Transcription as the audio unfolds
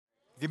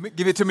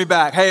Give it to me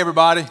back. Hey,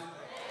 everybody.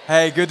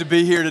 Hey, good to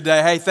be here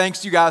today. Hey,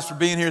 thanks to you guys for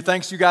being here.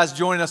 Thanks to you guys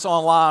joining us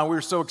online.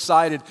 We're so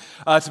excited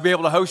to be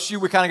able to host you.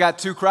 We kind of got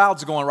two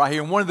crowds going right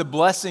here. And one of the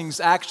blessings,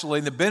 actually,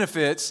 and the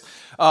benefits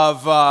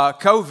of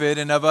COVID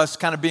and of us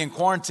kind of being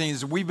quarantined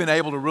is we've been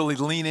able to really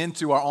lean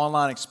into our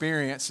online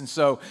experience. And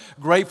so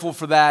grateful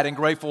for that and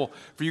grateful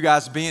for you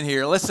guys being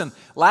here. Listen,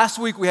 last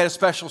week we had a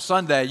special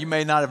Sunday. You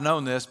may not have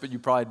known this, but you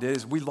probably did.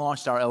 Is we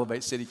launched our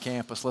Elevate City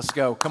campus. Let's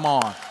go. Come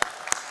on.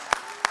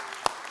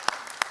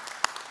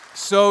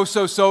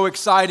 So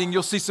exciting.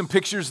 You'll see some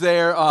pictures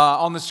there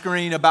on the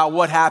screen about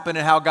what happened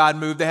and how God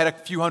moved. They had a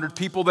few hundred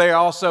people there.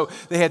 Also,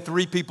 they had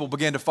 3 people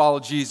begin to follow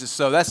Jesus.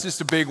 So that's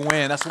just a big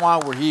win. That's why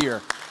we're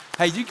here.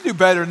 Hey, you can do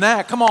better than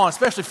that. Come on,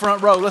 especially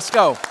front row. Let's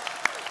go.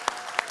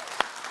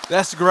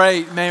 That's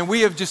great, man.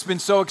 We have just been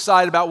so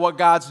excited about what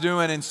God's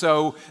doing, and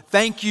so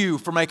thank you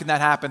for making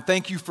that happen.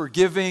 Thank you for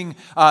giving.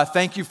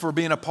 Thank you for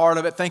being a part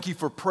of it. Thank you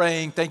for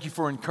praying. Thank you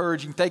for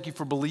encouraging. Thank you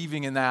for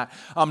believing in that.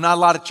 Not a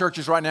lot of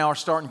churches right now are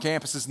starting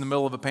campuses in the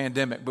middle of a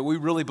pandemic, but we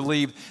really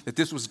believe that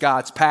this was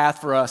God's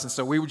path for us, and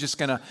so we were just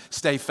going to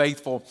stay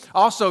faithful.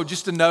 Also,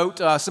 just a note,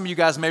 some of you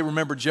guys may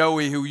remember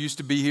Joey, who used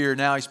to be here.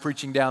 Now he's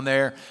preaching down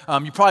there.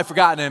 You've probably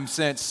forgotten him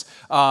since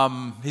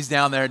he's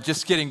down there.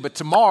 Just kidding, but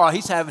tomorrow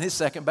he's having his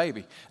second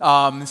baby.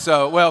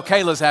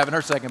 Kayla's having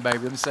her second baby,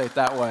 let me say it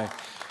that way.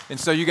 And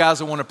so you guys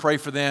will want to pray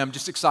for them,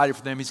 just excited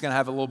for them. He's going to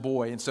have a little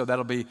boy, and so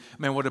that'll be,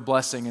 man, what a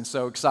blessing, and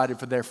so excited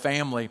for their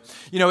family.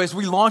 You know, as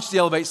we launched the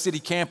Elevate City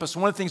campus,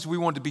 one of the things we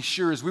wanted to be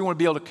sure is we want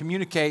to be able to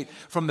communicate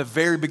from the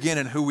very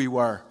beginning who we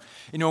were.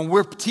 You know, and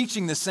we're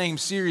teaching the same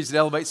series at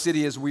Elevate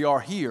City as we are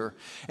here.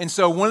 And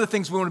so one of the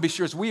things we want to be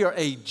sure is we are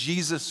a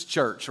Jesus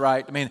church,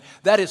 right? I mean,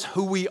 that is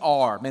who we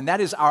are. Man, that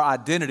is our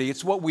identity.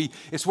 It's what we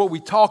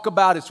talk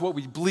about. It's what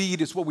we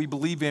bleed. It's what we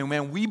believe in.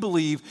 Man, we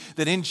believe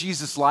that in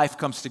Jesus, life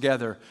comes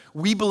together.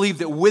 We believe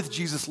that with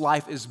Jesus,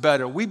 life is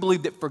better. We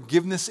believe that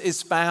forgiveness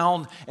is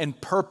found and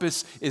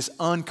purpose is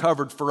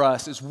uncovered for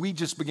us as we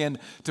just begin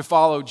to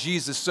follow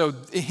Jesus. So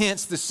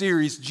hence the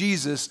series,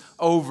 Jesus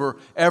Over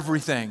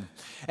Everything.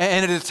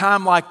 And at a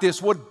time like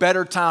this, what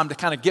better time to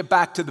kind of get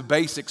back to the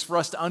basics for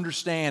us to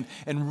understand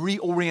and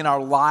reorient our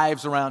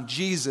lives around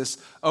Jesus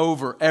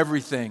over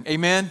everything.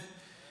 Amen?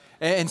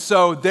 And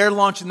so they're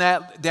launching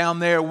that down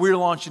there. We're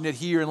launching it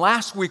here. And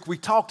last week we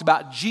talked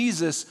about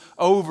Jesus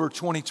over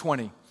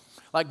 2020.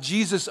 Like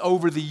Jesus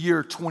over the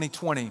year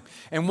 2020.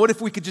 And what if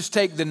we could just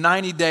take the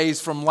 90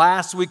 days from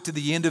last week to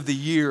the end of the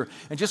year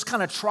and just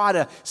kind of try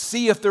to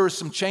see if there are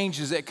some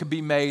changes that could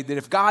be made, that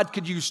if God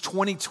could use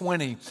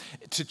 2020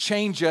 to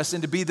change us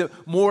and to be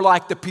more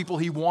like the people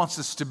He wants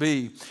us to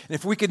be. And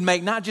if we could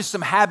make not just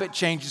some habit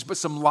changes, but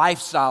some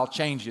lifestyle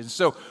changes.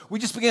 So we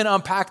just began to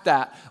unpack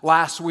that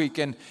last week.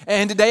 And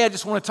today I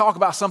just want to talk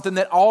about something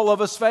that all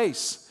of us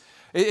face.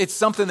 It's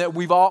something that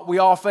we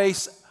all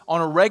face on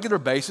a regular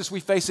basis.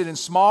 We face it in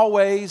small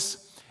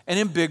ways and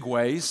in big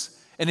ways,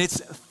 and it's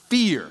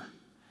fear.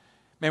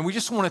 Man, we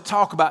just want to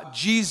talk about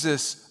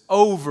Jesus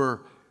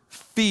over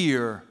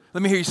fear.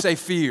 Let me hear you say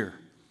fear.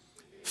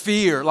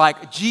 Fear,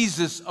 like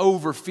Jesus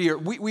over fear.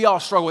 We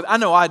all struggle with it. I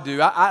know I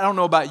do. I don't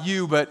know about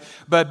you, but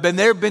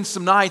there have been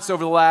some nights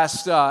over the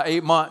last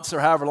 8 months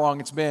or however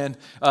long it's been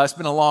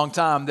a long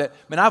time that,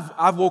 man,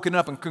 I've woken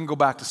up and couldn't go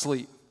back to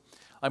sleep.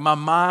 Like my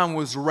mind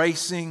was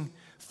racing.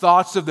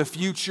 Thoughts of the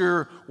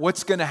future,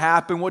 what's going to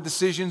happen, what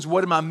decisions,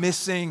 what am I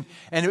missing?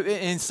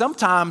 And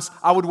sometimes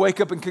I would wake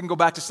up and couldn't go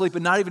back to sleep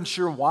and not even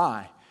sure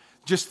why.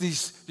 Just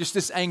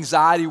this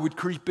anxiety would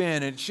creep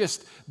in. And it's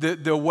just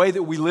the way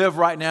that we live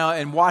right now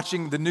and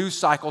watching the news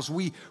cycles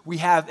we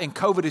have, and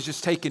COVID has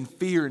just taken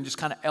fear and just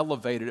kind of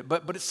elevated it.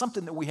 But it's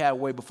something that we had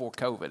way before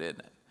COVID, isn't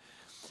it?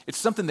 It's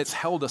something that's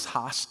held us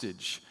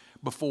hostage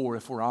before,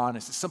 if we're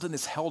honest. It's something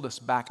that's held us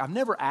back. I've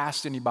never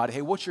asked anybody,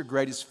 hey, what's your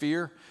greatest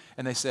fear?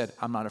 And they said,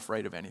 I'm not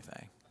afraid of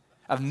anything.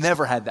 I've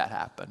never had that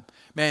happen.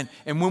 Man,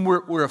 and when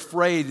we're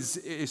afraid,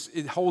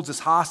 it holds us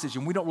hostage,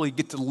 and we don't really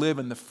get to live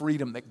in the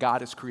freedom that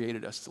God has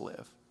created us to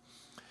live.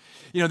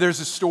 You know, there's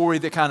a story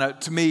that kind of,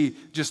 to me,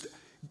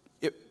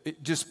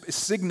 it just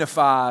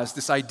signifies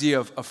this idea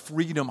of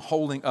freedom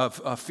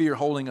of fear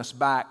holding us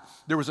back.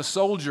 There was a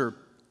soldier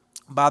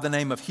by the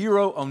name of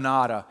Hiro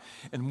Onoda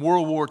in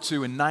World War II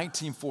in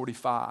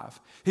 1945.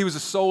 He was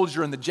a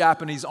soldier in the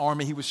Japanese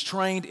army. He was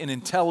trained in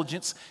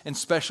intelligence and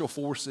special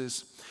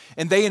forces.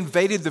 And they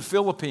invaded the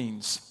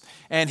Philippines.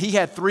 And he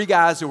had 3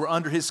 guys who were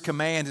under his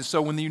command. And so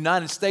when the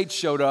United States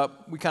showed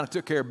up, we kind of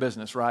took care of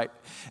business, right?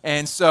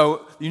 And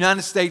so the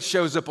United States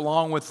shows up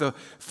along with the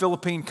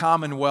Philippine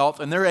Commonwealth,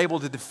 and they're able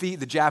to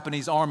defeat the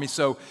Japanese army.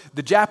 So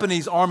the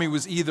Japanese army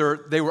was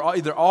they were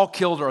either all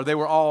killed or they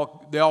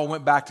all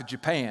went back to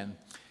Japan,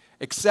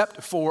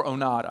 except for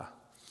Onoda.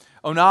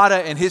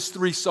 Onoda and his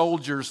 3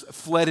 soldiers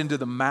fled into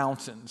the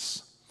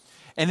mountains.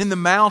 And in the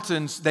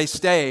mountains, they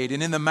stayed.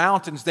 And in the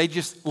mountains, they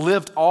just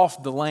lived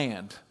off the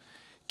land.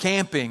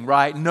 Camping,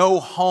 right? No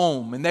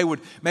home. And they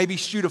would maybe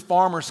shoot a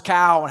farmer's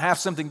cow and have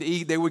something to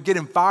eat. They would get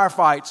in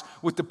firefights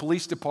with the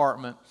police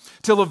department.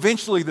 Till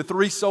eventually, the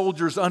 3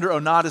 soldiers under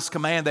Onoda's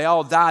command, they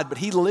all died, but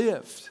he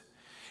lived.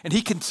 And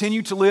he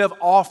continued to live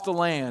off the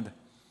land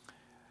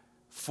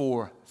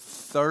for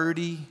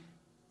 30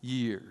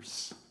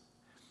 years.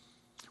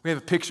 We have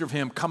a picture of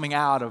him coming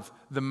out of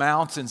the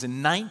mountains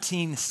in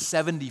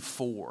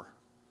 1974.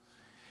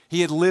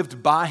 He had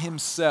lived by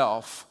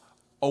himself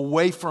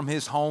away from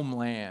his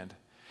homeland,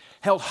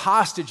 held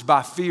hostage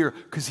by fear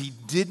because he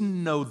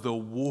didn't know the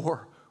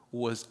war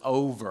was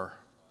over.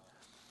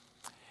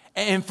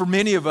 And for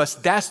many of us,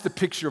 that's the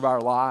picture of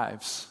our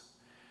lives.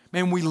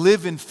 Man, we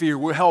live in fear.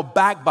 We're held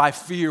back by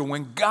fear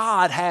when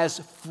God has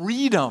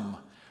freedom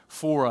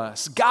for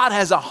us. God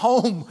has a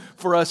home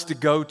for us to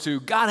go to.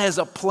 God has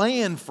a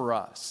plan for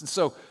us. And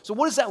so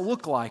what does that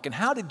look like? And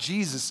how did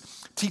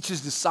Jesus teach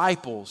his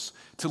disciples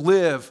to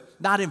live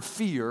not in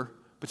fear,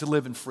 but to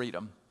live in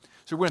freedom?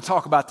 So we're going to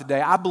talk about today.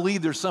 I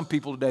believe there's some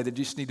people today that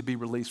just need to be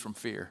released from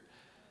fear.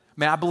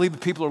 Man, I believe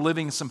that people are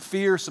living in some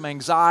fear, some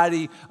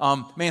anxiety,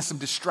 some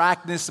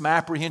distractedness, some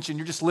apprehension.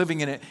 You're just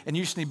living in it, and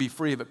you just need to be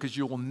free of it because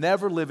you will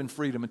never live in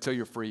freedom until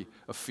you're free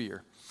of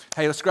fear.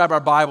 Hey, let's grab our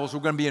Bibles.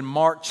 We're going to be in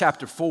Mark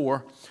chapter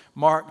 4.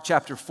 Mark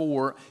chapter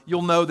 4.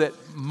 You'll know that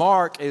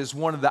Mark is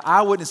one of the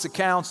eyewitness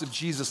accounts of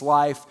Jesus'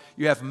 life.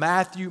 You have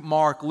Matthew,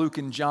 Mark, Luke,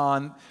 and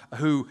John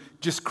who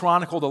just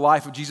chronicle the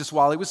life of Jesus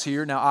while he was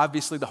here. Now,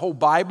 obviously, the whole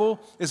Bible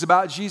is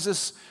about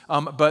Jesus,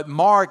 but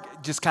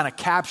Mark just kind of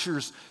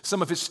captures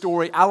some of his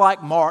story. I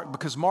like Mark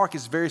because Mark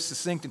is very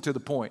succinct and to the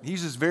point. He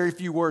uses very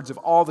few words of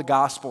all the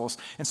Gospels,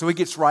 and so he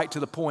gets right to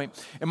the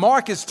point. And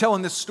Mark is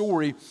telling this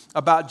story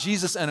about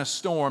Jesus and a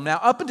storm. Now,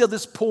 up until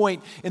this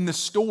point in the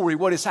story,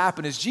 what has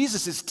happened is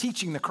Jesus is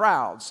teaching the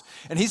crowds,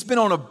 and he's been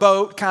on a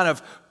boat kind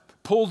of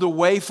pulled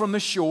away from the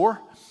shore,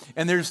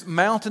 and there's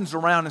mountains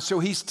around, and so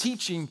he's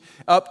teaching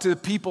up to the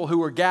people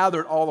who are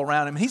gathered all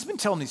around him. He's been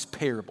telling these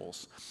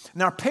parables.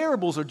 Now,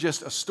 parables are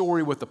just a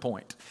story with a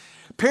point.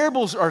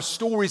 Parables are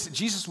stories that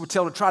Jesus would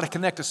tell to try to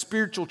connect a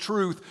spiritual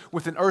truth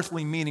with an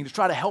earthly meaning, to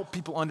try to help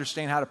people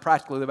understand how to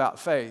practically live out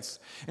faith.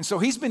 And so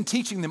he's been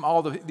teaching them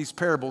all these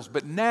parables,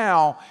 but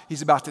now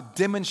he's about to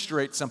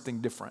demonstrate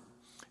something different.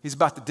 He's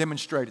about to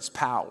demonstrate his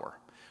power.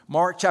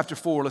 Mark chapter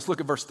 4, let's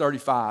look at verse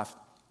 35.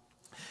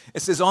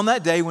 It says, on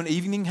that day when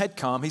evening had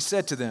come, he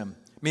said to them,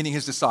 meaning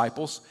his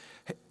disciples,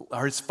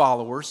 or his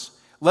followers,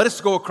 let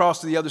us go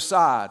across to the other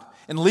side.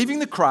 And leaving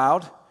the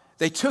crowd,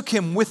 they took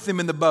him with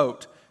them in the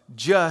boat,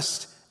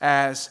 just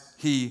as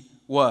he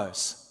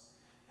was.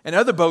 And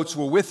other boats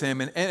were with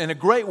him, and a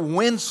great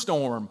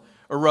windstorm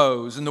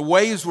arose, and the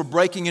waves were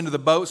breaking into the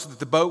boat so that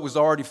the boat was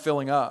already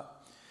filling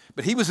up.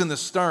 But he was in the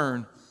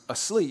stern,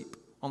 asleep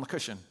on the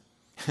cushion.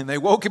 And they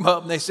woke him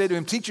up, and they said to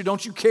him, Teacher,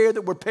 don't you care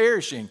that we're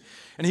perishing?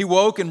 And he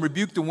woke and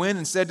rebuked the wind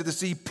and said to the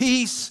sea,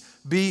 Peace,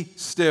 be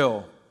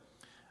still.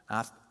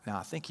 Now,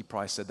 I think he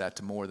probably said that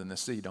to more than the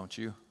sea, don't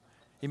you?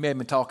 He may have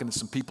been talking to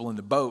some people in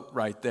the boat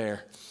right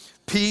there.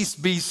 Peace,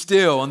 be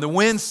still. And the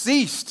wind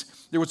ceased.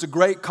 There was a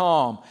great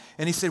calm.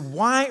 And he said,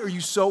 Why are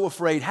you so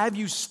afraid? Have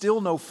you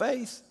still no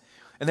faith?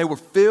 And they were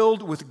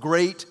filled with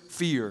great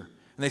fear.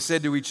 And they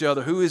said to each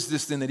other, Who is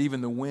this then that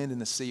even the wind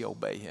and the sea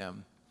obey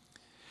him?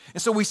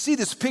 And so we see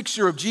this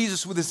picture of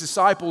Jesus with his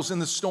disciples in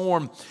the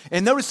storm.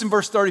 And notice in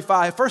verse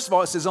 35, first of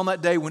all, it says, on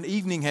that day when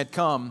evening had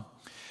come.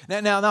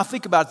 Now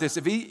think about this.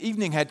 If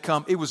evening had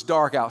come, it was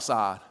dark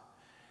outside.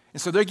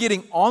 And so they're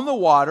getting on the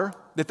water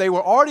that they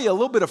were already a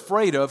little bit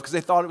afraid of because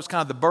they thought it was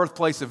kind of the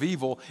birthplace of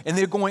evil, and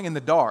they're going in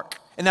the dark.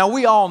 And now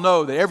we all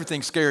know that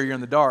everything's scarier in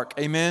the dark.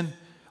 Amen?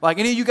 Like,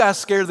 any of you guys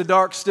scared of the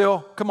dark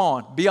still? Come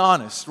on, be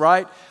honest,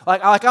 right?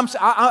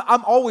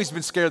 I'm always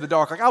been scared of the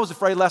dark. Like, I was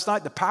afraid last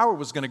night the power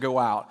was going to go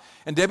out,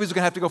 and Debbie was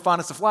going to have to go find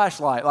us a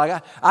flashlight.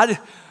 Like,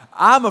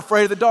 I'm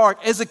afraid of the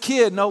dark. As a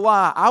kid, no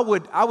lie, I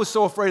was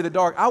so afraid of the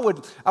dark. I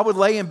would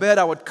lay in bed,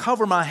 I would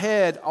cover my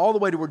head all the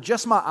way to where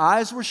just my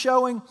eyes were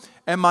showing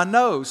and my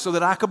nose so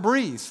that I could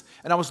breathe.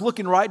 And I was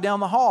looking right down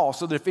the hall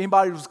so that if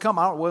anybody was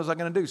coming, what was I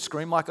going to do?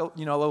 Scream like a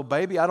little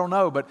baby? I don't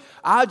know. But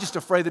I was just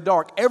afraid of the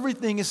dark.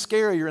 Everything is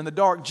scarier in the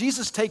dark.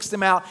 Jesus takes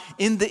them out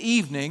in the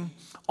evening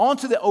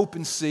onto the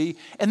open sea.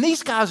 And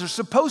these guys are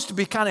supposed to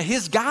be kind of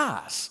his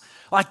guys.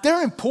 Like,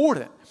 they're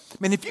important. I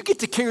mean, if you get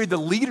to carry the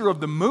leader of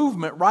the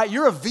movement, right,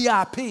 you're a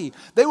VIP.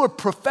 They were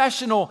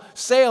professional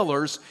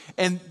sailors,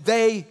 and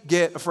they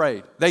get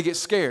afraid. They get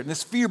scared. And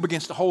this fear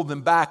begins to hold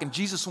them back, and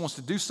Jesus wants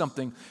to do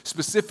something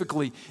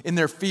specifically in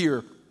their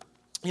fear.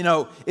 You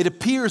know, it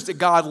appears that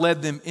God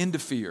led them into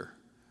fear,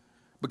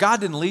 but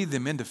God didn't lead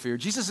them into fear.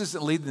 Jesus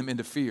isn't leading them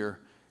into fear.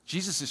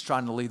 Jesus is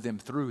trying to lead them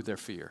through their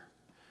fear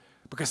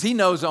because he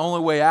knows the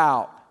only way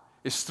out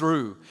is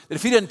through. That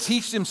if he doesn't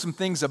teach them some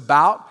things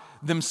about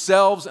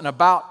themselves and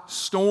about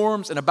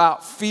storms and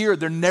about fear,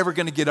 they're never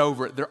going to get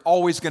over it. They're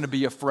always going to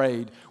be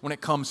afraid when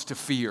it comes to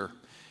fear.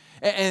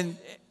 And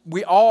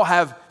we all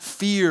have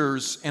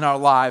fears in our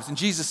lives. And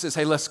Jesus says,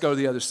 hey, let's go to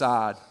the other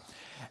side.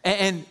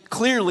 And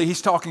clearly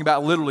he's talking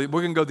about literally,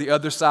 we're going to go to the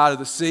other side of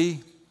the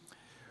sea.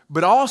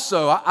 But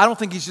also, I don't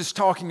think he's just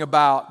talking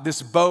about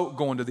this boat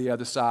going to the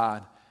other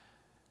side.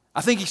 I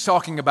think he's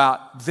talking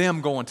about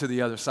them going to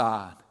the other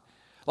side.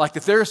 Like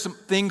that there are some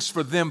things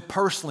for them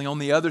personally on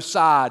the other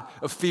side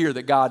of fear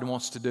that God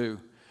wants to do.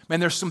 Man,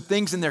 there's some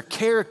things in their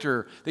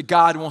character that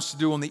God wants to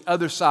do on the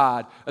other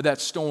side of that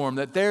storm,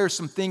 that there are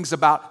some things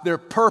about their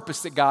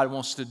purpose that God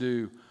wants to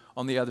do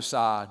on the other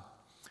side.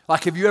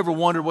 Like, have you ever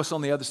wondered what's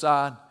on the other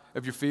side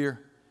of your fear?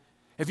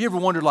 Have you ever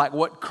wondered, like,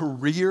 what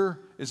career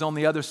is on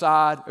the other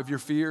side of your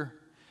fear?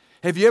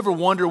 Have you ever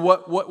wondered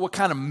what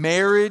kind of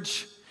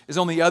marriage is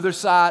on the other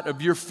side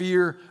of your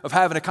fear of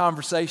having a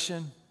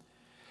conversation?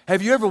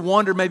 Have you ever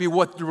wondered maybe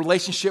what the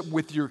relationship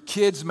with your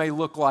kids may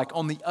look like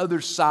on the other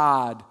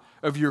side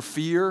of your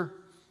fear?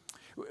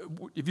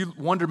 If you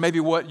wonder maybe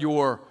what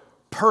your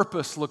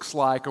purpose looks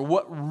like or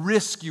what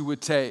risk you would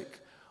take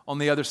on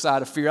the other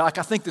side of fear. Like,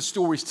 I think the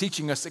story is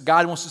teaching us that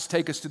God wants to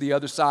take us to the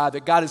other side,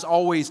 that God is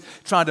always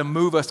trying to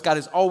move us. God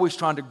is always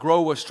trying to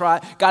grow us.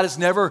 God is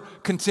never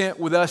content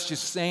with us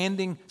just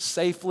standing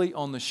safely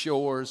on the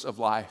shores of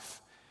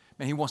life.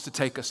 Man, He wants to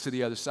take us to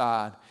the other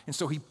side. And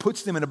so He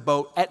puts them in a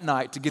boat at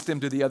night to get them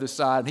to the other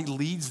side, and He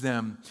leads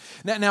them.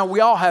 Now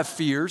we all have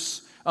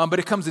fears, but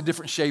it comes in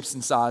different shapes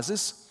and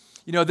sizes.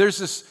 You know,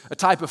 there's a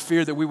type of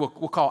fear that we'll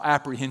call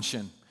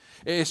apprehension.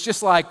 It's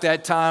just like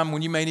that time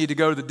when you may need to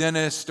go to the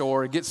dentist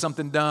or get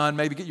something done,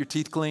 maybe get your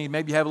teeth cleaned,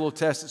 maybe you have a little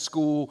test at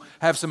school,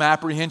 have some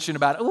apprehension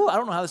about, oh, I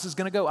don't know how this is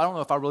going to go. I don't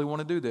know if I really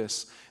want to do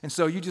this. And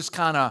so you just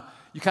kind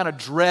of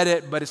dread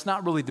it, but it's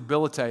not really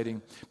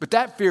debilitating. But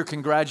that fear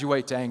can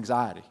graduate to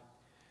anxiety.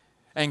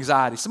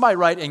 Anxiety. Somebody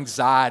write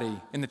anxiety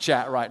in the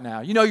chat right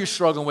now. You know you're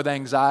struggling with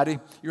anxiety.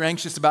 You're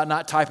anxious about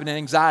not typing in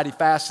anxiety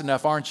fast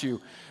enough, aren't you?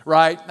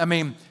 Right? I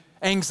mean,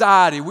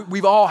 anxiety.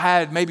 We've all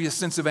had maybe a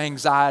sense of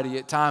anxiety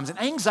at times. And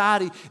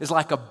anxiety is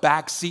like a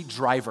backseat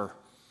driver.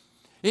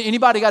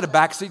 Anybody got a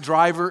backseat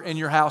driver in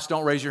your house?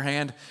 Don't raise your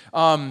hand.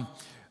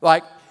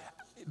 Like,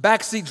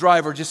 backseat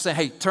driver just saying,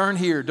 hey, turn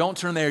here, don't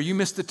turn there. You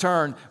missed the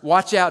turn.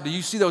 Watch out. Do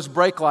you see those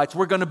brake lights?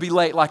 We're going to be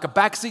late. Like, a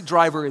backseat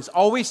driver is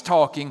always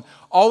talking,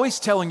 always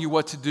telling you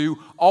what to do,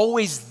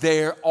 always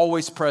there,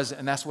 always present.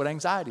 And that's what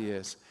anxiety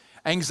is.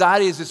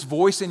 Anxiety is this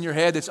voice in your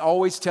head that's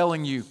always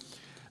telling you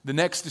the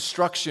next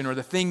destruction or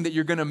the thing that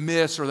you're going to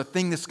miss or the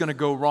thing that's going to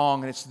go wrong,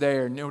 and it's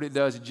there. And you know what it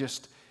does?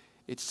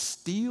 It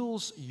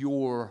steals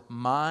your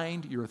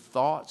mind, your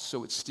thoughts,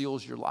 so it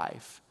steals your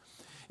life.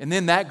 And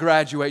then that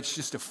graduates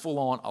just to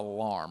full-on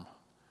alarm,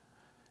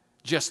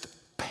 just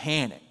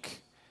panic,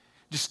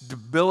 just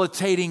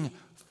debilitating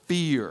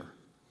fear.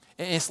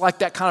 And it's like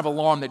that kind of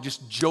alarm that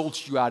just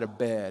jolts you out of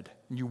bed,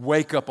 and you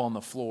wake up on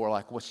the floor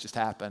like, what's just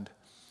happened?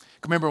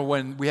 I remember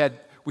when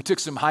we took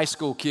some high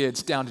school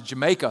kids down to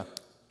Jamaica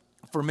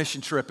for a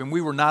mission trip, and we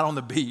were not on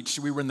the beach.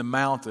 We were in the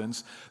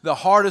mountains. The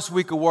hardest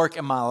week of work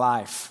in my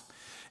life.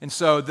 And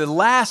so the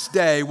last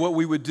day, what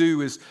we would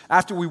do is,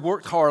 after we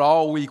worked hard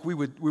all week, we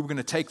were going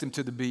to take them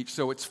to the beach.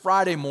 So it's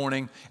Friday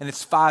morning, and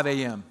it's 5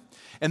 a.m.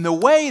 And the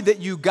way that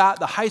you got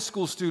the high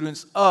school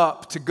students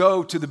up to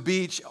go to the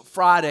beach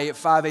Friday at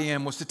 5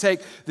 a.m. was to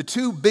take the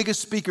two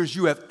biggest speakers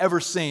you have ever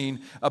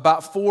seen,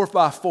 about 4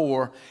 by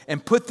 4,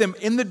 and put them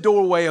in the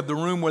doorway of the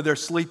room where they're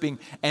sleeping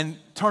and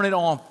turn it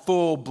on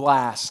full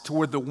blast to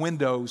where the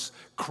windows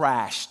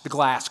crashed, the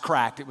glass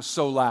cracked. It was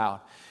so loud.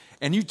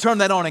 And you turn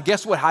that on, and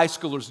guess what high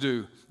schoolers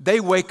do? They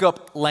wake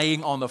up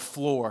laying on the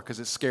floor because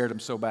it scared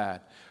them so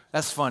bad.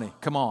 That's funny.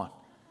 Come on.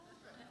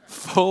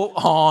 Full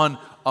on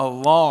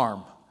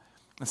alarm.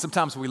 And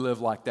sometimes we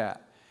live like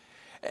that.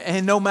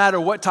 And no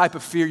matter what type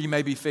of fear you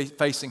may be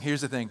facing,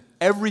 here's the thing.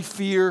 Every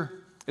fear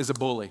is a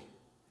bully.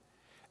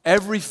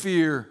 Every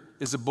fear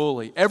is a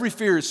bully. Every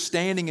fear is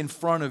standing in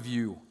front of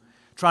you,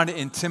 trying to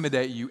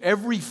intimidate you.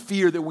 Every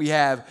fear that we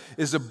have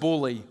is a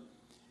bully.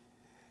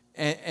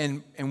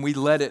 And we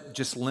let it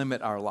just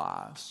limit our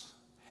lives.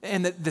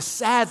 And the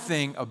sad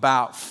thing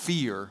about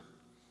fear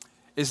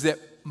is that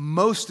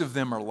most of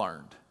them are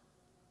learned.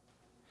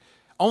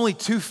 Only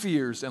 2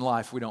 fears in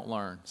life we don't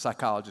learn,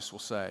 psychologists will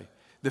say.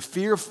 The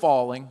fear of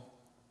falling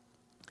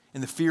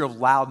and the fear of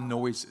loud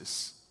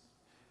noises.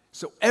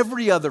 So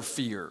every other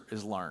fear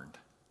is learned.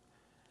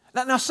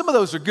 Now some of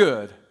those are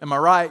good, am I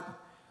right?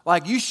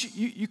 Like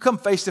you come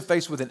face to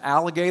face with an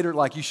alligator,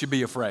 like you should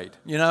be afraid,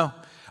 you know?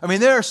 I mean,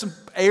 there are some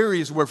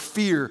areas where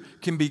fear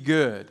can be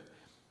good.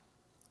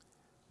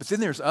 But then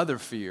there's other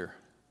fear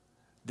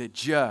that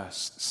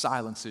just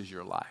silences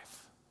your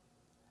life.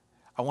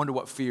 I wonder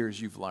what fears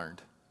you've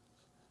learned.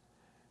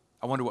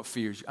 I wonder what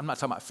fears, I'm not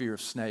talking about fear of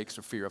snakes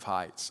or fear of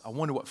heights. I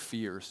wonder what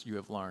fears you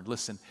have learned.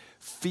 Listen,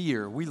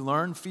 fear, we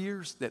learn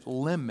fears that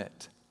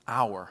limit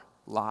our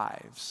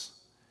lives.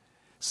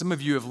 Some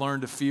of you have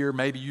learned a fear,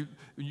 maybe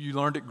you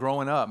learned it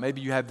growing up. Maybe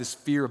you have this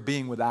fear of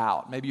being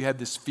without. Maybe you have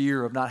this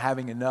fear of not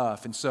having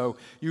enough. And so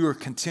you are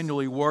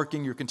continually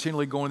working, you're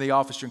continually going to the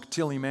office, you're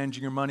continually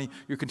managing your money,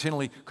 you're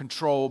continually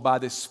controlled by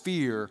this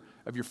fear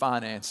of your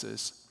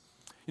finances.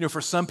 You know,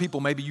 for some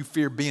people, maybe you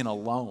fear being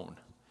alone.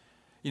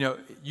 You know,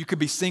 you could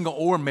be single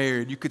or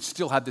married. You could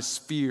still have this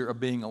fear of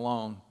being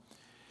alone.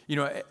 You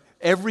know,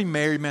 every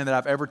married man that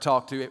I've ever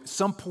talked to, at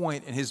some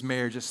point in his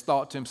marriage, just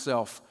thought to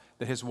himself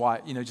that his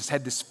wife, you know, just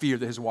had this fear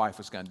that his wife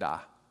was going to die.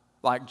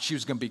 Like she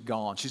was going to be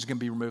gone. She's going to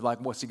be removed. Like,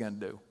 what's he going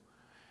to do?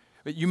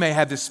 But you may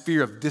have this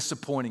fear of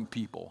disappointing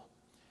people.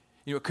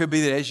 You know, it could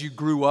be that as you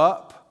grew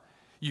up,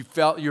 You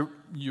felt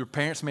your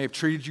parents may have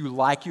treated you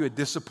like you had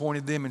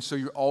disappointed them, and so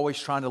you're always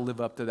trying to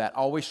live up to that,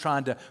 always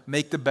trying to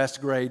make the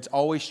best grades,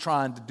 always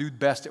trying to do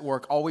best at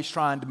work, always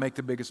trying to make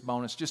the biggest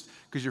bonus just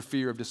because your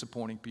fear of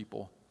disappointing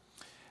people.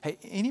 Hey,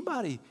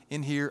 anybody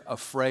in here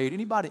afraid?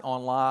 Anybody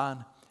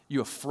online,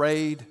 you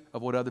afraid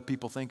of what other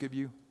people think of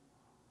you?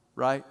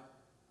 Right?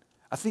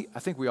 I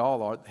think we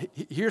all are.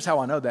 Here's how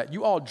I know that.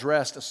 You all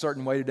dressed a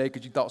certain way today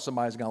because you thought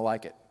somebody was going to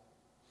like it.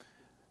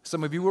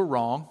 Some of you were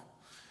wrong.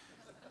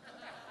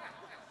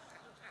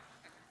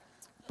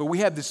 But we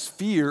have this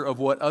fear of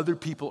what other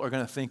people are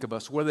going to think of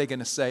us. What are they going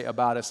to say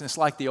about us? And it's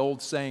like the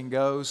old saying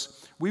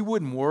goes, we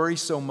wouldn't worry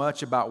so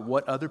much about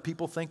what other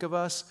people think of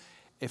us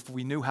if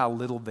we knew how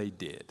little they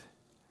did.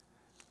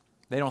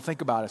 They don't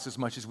think about us as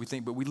much as we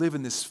think, but we live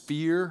in this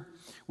fear.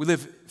 We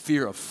live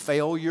fear of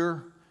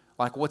failure,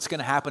 like what's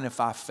going to happen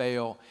if I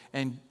fail?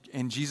 And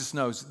Jesus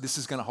knows this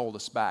is going to hold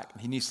us back.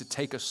 He needs to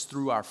take us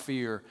through our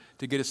fear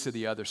to get us to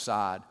the other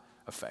side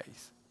of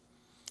faith.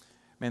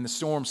 Man, the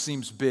storm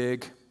seems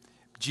big.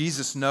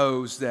 Jesus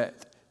knows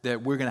that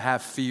we're going to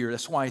have fear.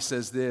 That's why he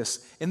says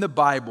this. In the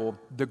Bible,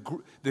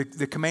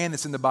 the command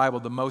that's in the Bible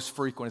the most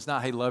frequent, it's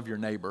not, hey, love your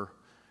neighbor.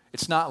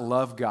 It's not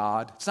love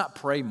God. It's not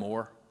pray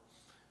more.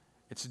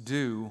 It's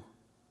do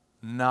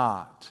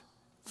not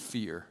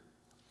fear.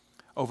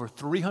 Over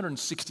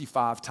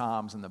 365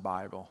 times in the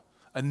Bible,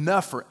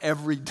 enough for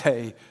every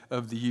day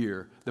of the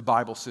year, the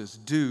Bible says,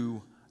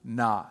 do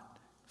not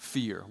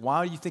fear.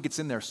 Why do you think it's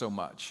in there so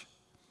much?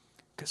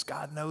 Because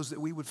God knows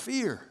that we would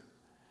fear.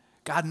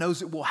 God knows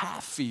that we'll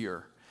have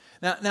fear.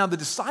 Now the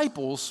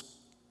disciples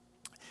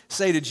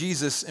say to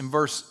Jesus in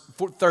verse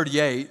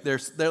 38,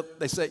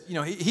 they say,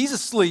 he's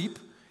asleep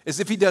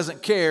as if he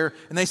doesn't care.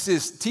 And they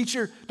says,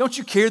 teacher, don't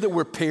you care that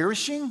we're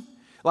perishing?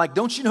 Like,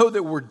 don't you know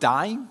that we're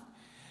dying?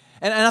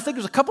 And I think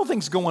there's a couple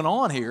things going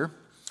on here.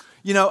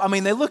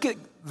 They look at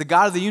the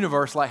God of the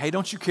universe like, hey,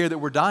 don't you care that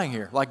we're dying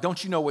here? Like,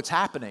 don't you know what's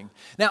happening?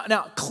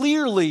 Now,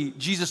 clearly,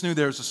 Jesus knew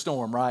there was a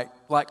storm, right?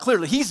 Like,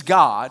 clearly, he's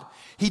God.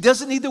 He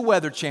doesn't need the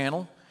Weather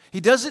Channel. He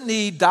doesn't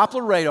need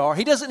Doppler radar.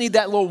 He doesn't need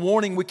that little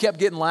warning we kept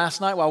getting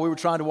last night while we were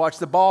trying to watch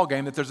the ball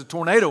game that there's a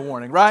tornado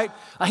warning, right?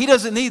 He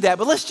doesn't need that.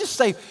 But let's just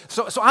say,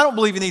 so I don't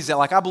believe he needs that.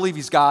 Like, I believe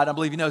he's God. I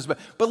believe he knows.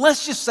 But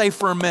let's just say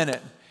for a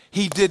minute,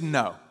 he didn't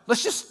know.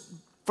 Let's just,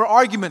 for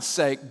argument's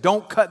sake,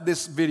 don't cut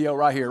this video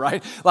right here,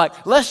 right?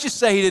 Like, let's just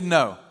say he didn't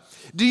know.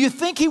 Do you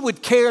think he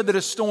would care that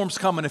a storm's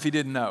coming if he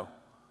didn't know?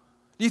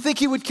 Do you think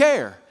he would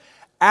care?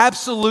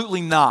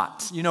 Absolutely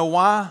not. You know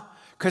why?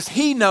 Because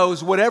he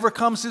knows whatever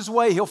comes his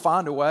way, he'll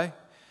find a way.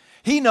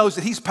 He knows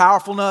that he's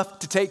powerful enough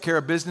to take care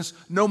of business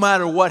no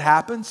matter what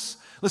happens.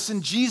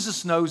 Listen,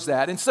 Jesus knows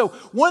that. And so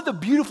one of the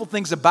beautiful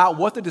things about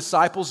what the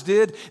disciples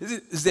did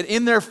is that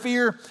in their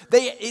fear,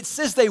 it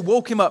says they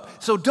woke him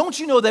up. So don't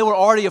you know they were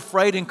already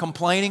afraid and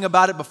complaining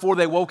about it before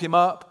they woke him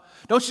up?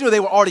 Don't you know they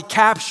were already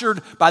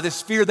captured by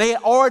this fear? They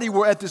already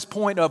were at this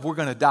point of, we're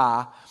going to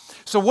die.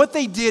 So what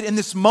they did in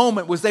this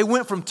moment was they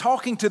went from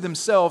talking to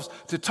themselves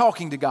to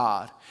talking to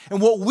God. And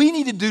what we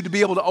need to do to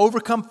be able to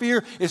overcome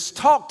fear is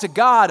talk to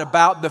God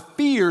about the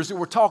fears that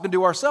we're talking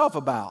to ourselves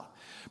about.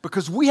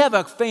 Because we have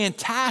a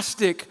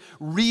fantastic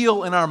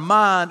reel in our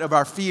mind of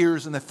our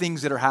fears and the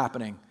things that are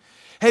happening.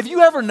 Have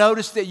you ever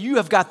noticed that you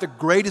have got the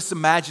greatest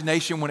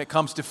imagination when it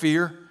comes to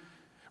fear?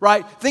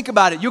 Right? Think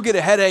about it. You'll get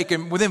a headache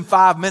and within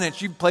 5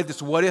 minutes you've played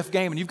this what if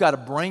game and you've got a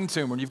brain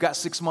tumor and you've got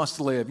 6 months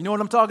to live. You know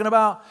what I'm talking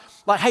about?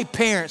 Like, hey,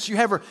 parents,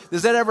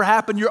 does that ever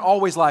happen? You're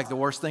always like, the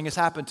worst thing has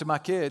happened to my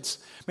kids.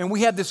 Man,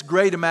 we have this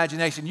great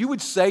imagination. You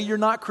would say you're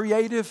not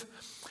creative,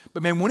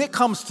 but man, when it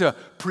comes to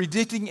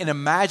predicting and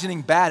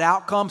imagining bad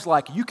outcomes,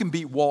 like you can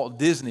beat Walt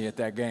Disney at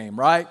that game,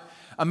 right?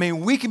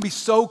 We can be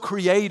so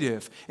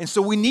creative. And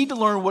so we need to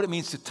learn what it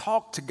means to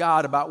talk to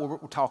God about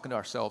what we're talking to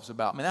ourselves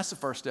about. Man, that's the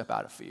first step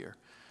out of fear.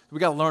 We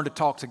got to learn to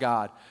talk to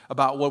God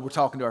about what we're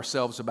talking to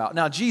ourselves about.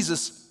 Now,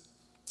 Jesus,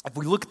 if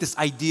we look at this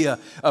idea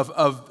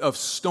of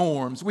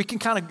storms, we can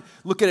kind of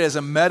look at it as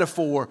a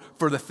metaphor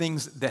for the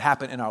things that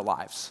happen in our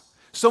lives.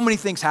 So many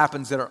things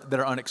happen that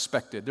are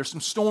unexpected. There's some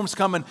storms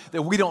coming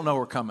that we don't know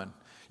are coming.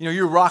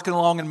 You're rocking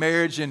along in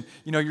marriage and,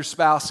 your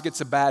spouse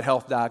gets a bad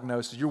health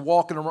diagnosis. You're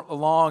walking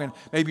along and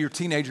maybe your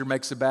teenager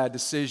makes a bad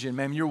decision.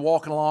 Man, you're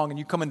walking along and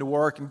you come into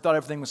work and you thought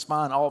everything was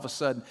fine. All of a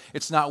sudden,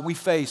 it's not. We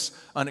face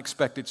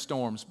unexpected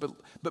storms.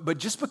 But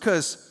just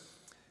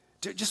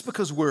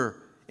because we're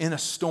in a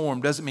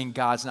storm doesn't mean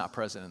God's not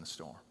present in the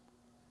storm.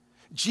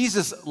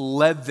 Jesus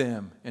led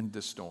them in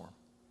the storm.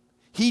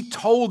 He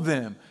told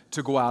them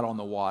to go out on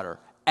the water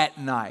at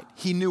night.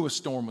 He knew a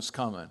storm was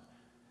coming,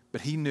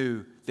 but he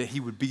knew that he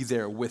would be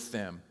there with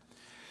them.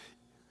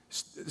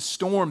 The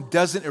storm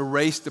doesn't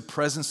erase the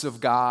presence of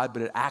God,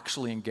 but it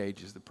actually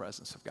engages the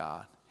presence of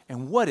God.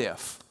 And what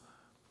if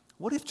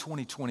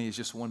 2020 is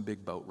just one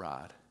big boat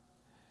ride?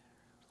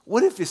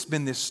 What if it's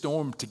been this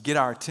storm to get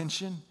our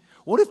attention?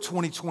 What if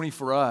 2020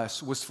 for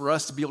us was for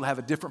us to be able to have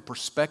a different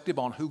perspective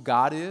on who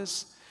God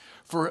is?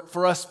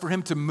 For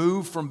him to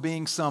move from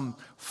being some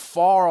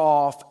far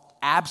off,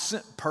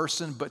 absent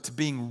person, but to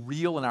being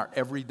real in our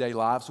everyday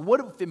lives? What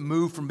if it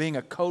moved from being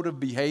a code of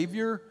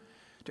behavior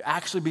to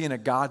actually being a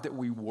God that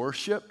we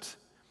worshiped.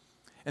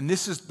 And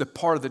this is the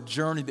part of the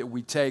journey that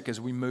we take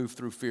as we move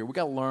through fear. We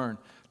got to learn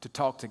to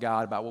talk to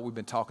God about what we've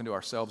been talking to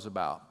ourselves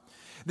about.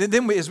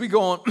 As we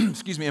go on,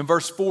 in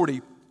verse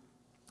 40,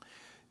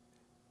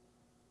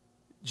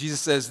 Jesus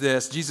says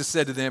this. Jesus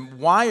said to them,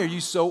 "Why are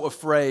you so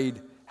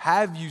afraid?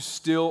 Have you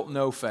still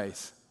no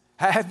faith?"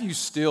 Have you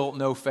still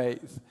no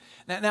faith?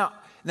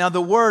 Now,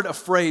 the word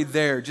afraid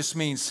there just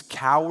means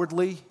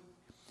cowardly.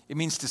 It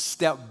means to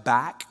step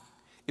back.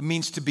 It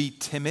means to be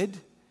timid.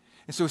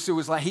 And so it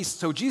was like,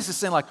 so Jesus is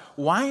saying, like,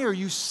 why are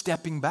you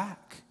stepping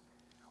back?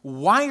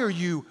 Why are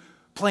you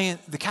playing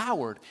the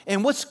coward?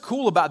 And what's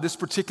cool about this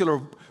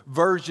particular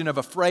version of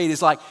afraid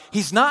is like,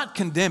 he's not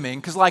condemning,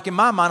 because like in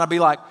my mind, I'd be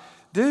like,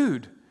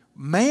 dude,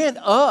 man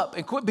up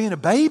and quit being a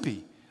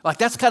baby. Like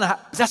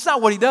that's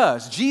not what he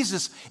does.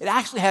 Jesus, it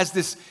actually has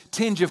this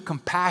tinge of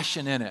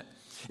compassion in it.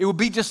 It would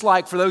be just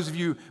like for those of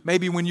you,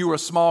 maybe when you were a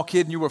small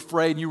kid and you were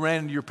afraid and you ran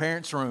into your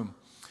parents' room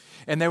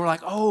and they were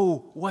like,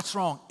 "Oh, what's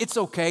wrong? It's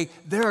okay.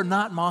 There are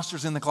not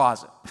monsters in the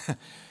closet."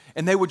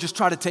 And they would just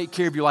try to take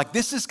care of you. Like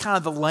this is kind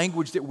of the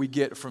language that we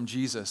get from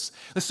Jesus.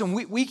 Listen,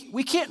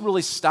 we can't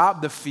really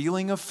stop the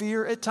feeling of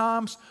fear at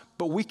times,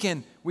 but we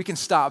can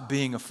stop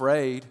being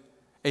afraid.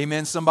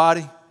 Amen,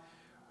 somebody?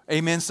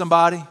 Amen,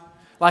 somebody?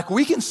 Like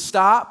we can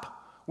stop.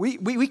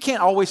 We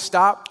can't always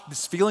stop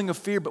this feeling of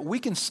fear, but we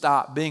can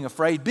stop being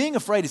afraid. Being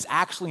afraid is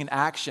actually an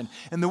action.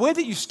 And the way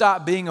that you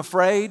stop being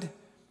afraid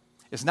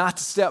is not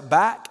to step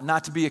back,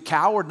 not to be a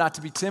coward, not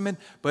to be timid,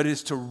 but it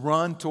is to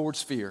run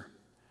towards fear.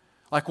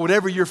 Like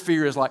whatever your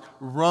fear is, like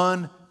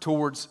run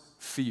towards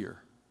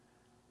fear.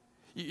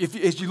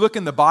 As you look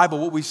in the Bible,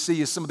 what we see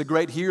is some of the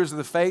great heroes of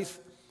the faith,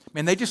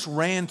 man, they just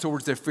ran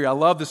towards their fear. I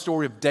love the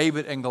story of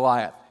David and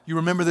Goliath. You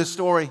remember this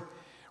story,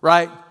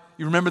 right?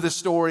 You remember this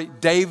story?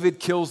 David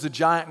kills the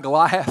giant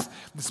Goliath,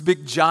 this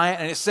big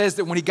giant, and it says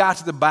that when he got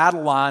to the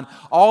battle line,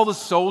 all the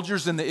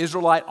soldiers in the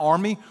Israelite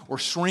army were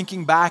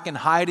shrinking back and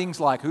hiding,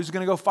 like, who's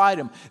going to go fight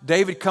him?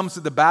 David comes to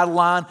the battle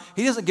line.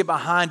 He doesn't get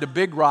behind a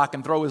big rock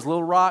and throw his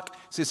little rock.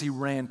 It says he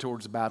ran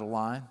towards the battle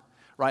line,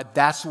 right?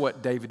 That's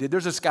what David did.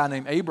 There's this guy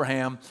named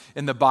Abraham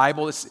in the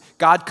Bible.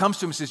 God comes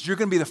to him and says, "You're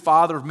going to be the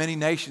father of many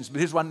nations, but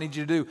here's what I need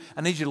you to do.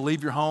 I need you to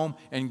leave your home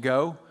and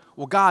go."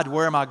 "Well, God,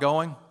 where am I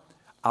going?"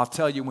 "I'll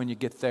tell you when you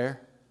get there."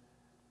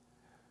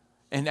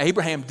 And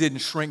Abraham didn't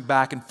shrink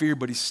back in fear,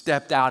 but he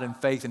stepped out in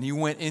faith and he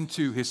went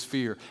into his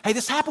fear. Hey,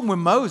 this happened with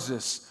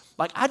Moses.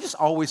 Like, I just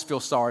always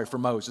feel sorry for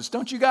Moses.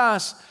 Don't you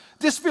guys?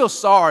 Just feel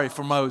sorry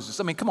for Moses.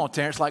 I mean, come on,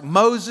 Terrence. Like,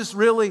 Moses,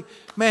 really?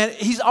 Man,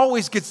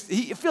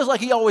 it feels like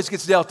he always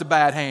gets dealt a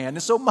bad hand.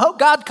 And so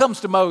God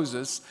comes to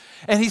Moses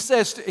and he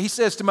says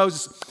to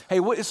Moses, "Hey,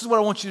 this is what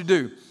I want you to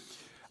do.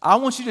 I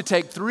want you to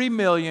take 3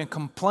 million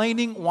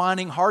complaining,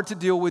 whining, hard to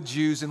deal with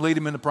Jews and lead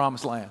them in the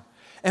promised land."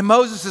 And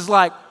Moses is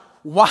like,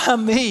 "Why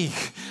me?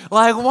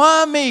 Like,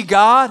 why me,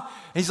 God?"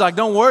 And he's like,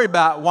 "Don't worry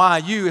about why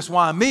you, it's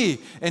why me."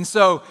 And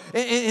so,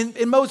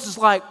 and Moses is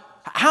like,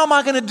 "How am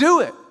I going to do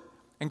it?"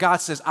 And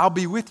God says, "I'll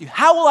be with you."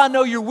 "How will I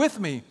know you're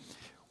with me?"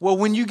 "Well,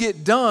 when you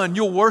get done,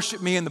 you'll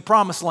worship me in the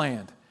promised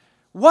land."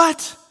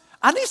 What?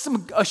 I need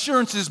some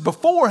assurances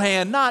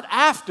beforehand, not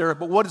after.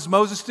 But what does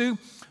Moses do?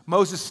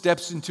 Moses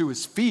steps into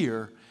his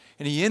fear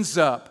and he ends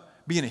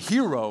up being a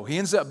hero. He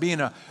ends up being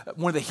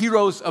one of the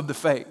heroes of the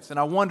faith. And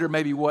I wonder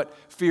maybe what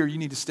fear you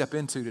need to step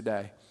into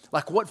today.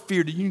 Like, what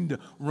fear do you need to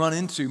run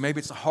into? Maybe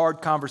it's a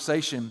hard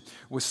conversation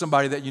with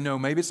somebody that you know.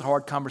 Maybe it's a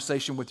hard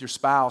conversation with your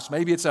spouse.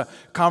 Maybe it's a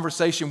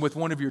conversation with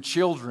one of your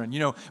children. You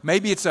know,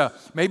 maybe it's a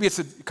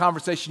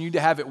conversation you need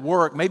to have at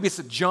work. Maybe it's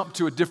a jump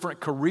to a different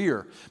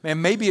career. Man,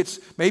 maybe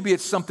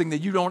it's something that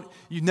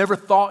you never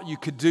thought you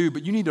could do,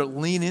 but you need to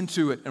lean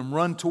into it and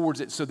run towards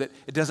it so that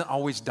it doesn't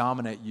always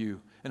dominate you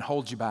and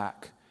hold you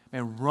back.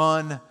 And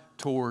run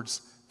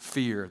towards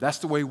fear. That's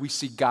the way we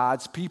see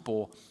God's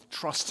people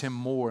trust Him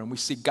more, and we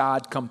see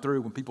God come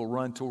through when people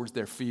run towards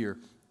their fear.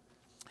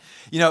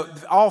 You know,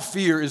 all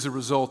fear is a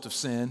result of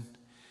sin.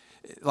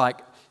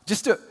 Like,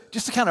 just to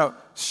kind of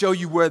show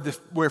you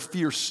where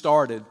fear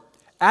started.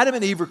 Adam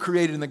and Eve were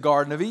created in the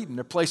Garden of Eden.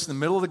 They're placed in the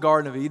middle of the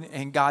Garden of Eden,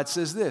 and God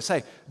says this: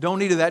 "Hey,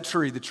 don't eat of that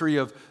tree, the tree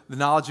of the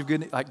knowledge of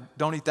good. Like,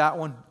 don't eat that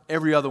one.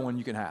 Every other one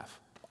you can have.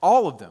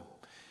 All of them."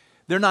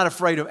 They're not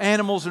afraid of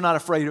animals. They're not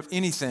afraid of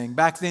anything.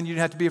 Back then, you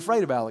didn't have to be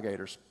afraid of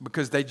alligators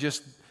because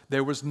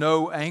there was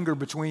no anger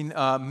between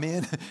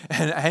men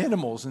and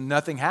animals, and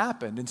nothing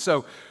happened. And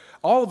so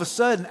all of a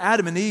sudden,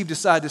 Adam and Eve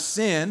decide to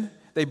sin.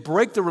 They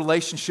break the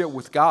relationship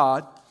with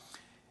God,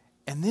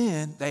 and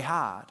then they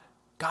hide.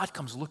 God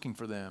comes looking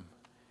for them.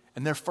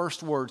 And their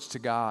first words to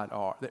God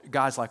are,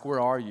 God's like,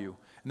 "Where are you?"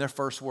 And their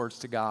first words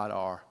to God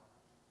are,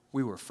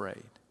 "We were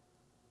afraid,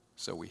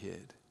 so we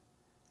hid."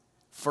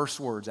 First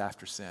words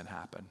after sin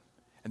happen.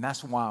 And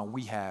that's why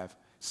we have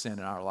sin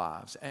in our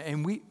lives.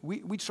 And we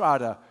try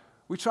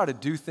to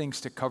do things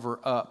to cover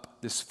up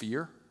this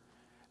fear.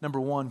 Number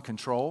one,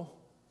 control.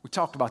 We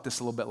talked about this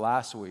a little bit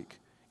last week.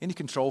 Any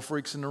control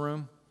freaks in the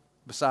room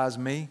besides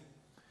me?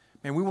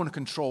 Man, we want to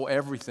control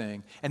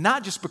everything. And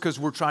not just because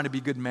we're trying to be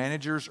good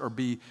managers or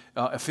be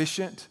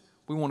efficient.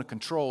 We want to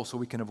control so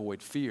we can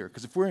avoid fear.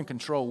 Because if we're in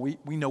control,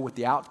 we know what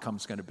the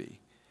outcome's going to be.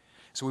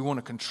 So we want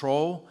to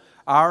control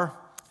our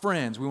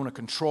friends. We want to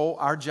control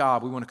our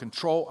job. We want to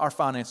control our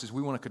finances.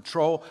 We want to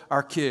control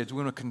our kids.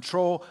 We want to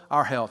control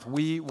our health.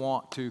 We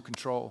want to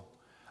control.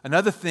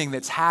 Another thing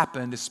that's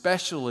happened,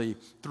 especially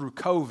through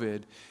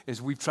COVID,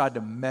 is we've tried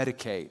to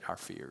medicate our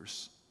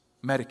fears.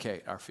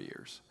 Medicate our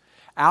fears.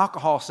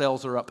 Alcohol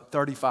sales are up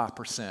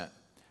 35%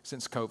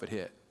 since COVID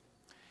hit.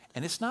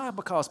 And it's not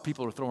because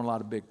people are throwing a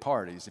lot of big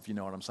parties, if you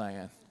know what I'm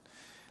saying.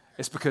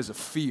 It's because of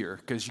fear,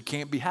 because you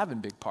can't be having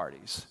big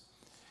parties.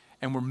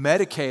 And we're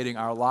medicating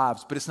our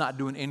lives, but it's not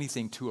doing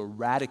anything to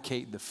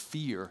eradicate the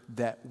fear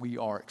that we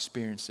are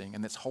experiencing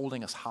and that's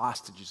holding us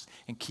hostages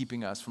and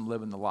keeping us from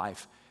living the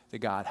life that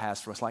God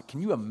has for us. Like,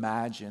 can you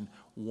imagine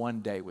one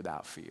day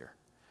without fear?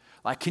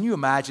 Like, can you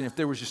imagine if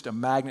there was just a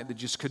magnet that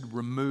just could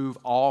remove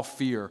all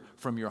fear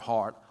from your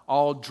heart?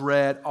 All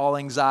dread, all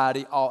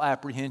anxiety, all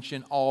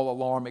apprehension, all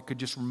alarm. It could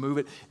just remove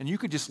it, and you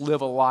could just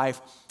live a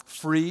life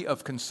free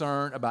of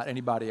concern about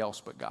anybody else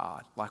but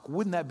God. Like,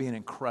 wouldn't that be an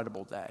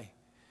incredible day?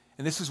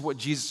 And this is what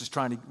Jesus is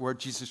trying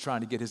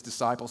to get his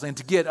disciples and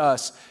to get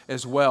us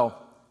as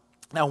well.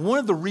 Now, one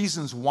of the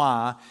reasons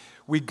why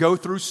we go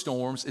through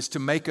storms is to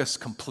make us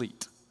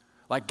complete.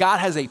 Like, God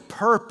has a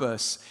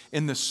purpose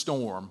in the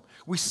storm.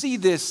 We see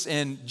this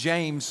in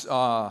James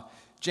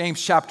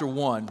chapter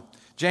 1.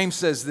 James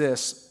says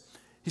this.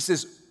 He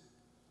says,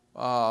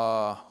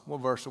 what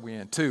verse are we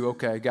in? 2,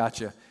 okay,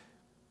 gotcha.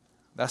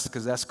 That's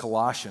because that's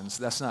Colossians.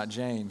 That's not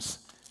James.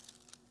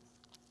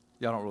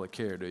 Y'all don't really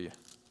care, do you?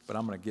 But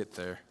I'm going to get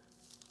there.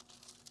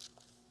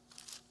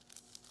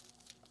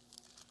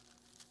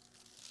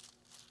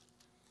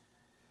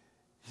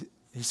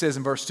 He says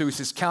in verse 2, he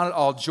says, "Count it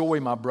all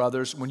joy, my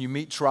brothers, when you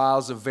meet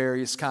trials of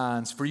various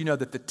kinds. For you know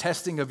that the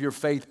testing of your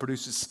faith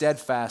produces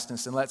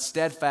steadfastness, and let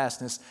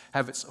steadfastness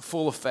have its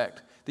full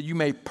effect, that you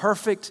may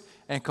perfect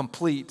and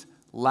complete,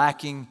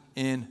 lacking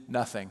in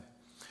nothing."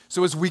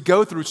 So as we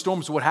go through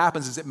storms, what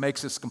happens is it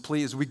makes us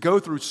complete. As we go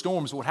through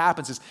storms, what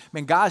happens is,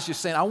 man, God's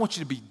just saying, I want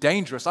you to be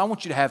dangerous. I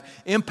want you to have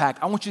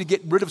impact. I want you to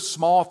get rid of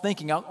small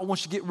thinking. I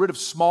want you to get rid of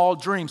small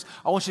dreams.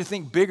 I want you to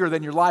think bigger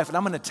than your life. And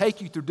I'm going to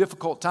take you through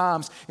difficult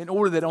times in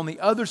order that on the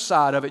other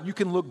side of it, you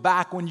can look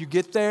back when you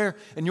get there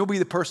and you'll be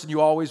the person you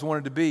always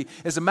wanted to be.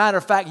 As a matter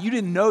of fact, you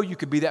didn't know you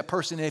could be that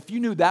person. And if you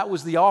knew that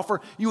was the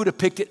offer, you would have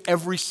picked it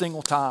every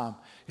single time.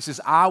 He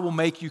says, I will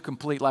make you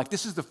complete. Like,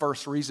 this is the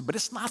first reason, but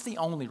it's not the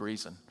only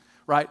reason.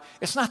 Right?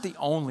 It's not the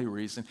only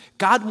reason.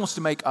 God wants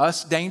to make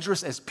us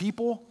dangerous as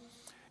people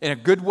in a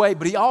good way,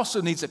 but he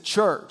also needs a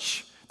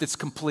church that's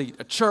complete,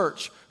 a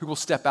church who will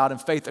step out in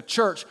faith, a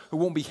church who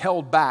won't be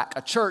held back,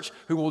 a church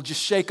who will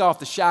just shake off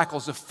the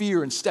shackles of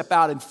fear and step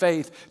out in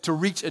faith to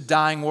reach a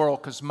dying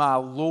world, because my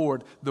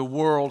Lord, the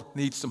world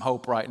needs some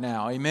hope right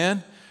now.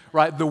 Amen?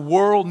 Right? The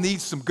world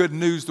needs some good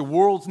news. The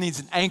world needs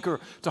an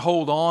anchor to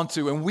hold on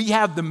to. And we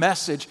have the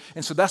message.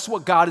 And so that's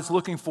what God is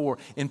looking for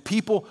in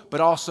people, but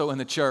also in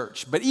the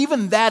church. But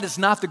even that is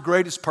not the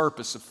greatest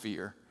purpose of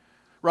fear.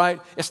 Right?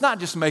 It's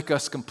not just make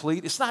us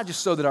complete. It's not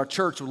just so that our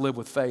church will live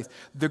with faith.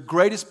 The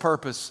greatest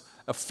purpose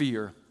of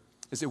fear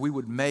is that we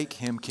would make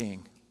him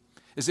king.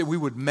 Is that we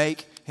would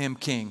make him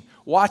king.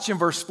 Watch in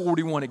verse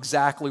 41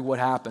 exactly what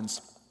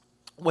happens.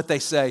 What they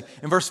say.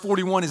 In verse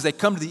 41 is they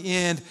come to the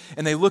end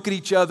and they look at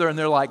each other and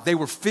they're like, they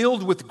were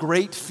filled with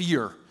great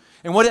fear.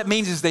 And what it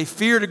means is they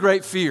feared a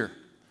great fear.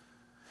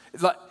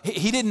 It's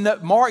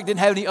like Mark didn't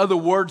have any other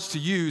words to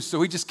use,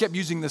 so he just kept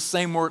using the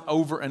same word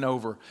over and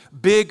over.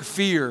 Big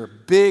fear,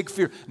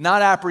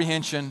 not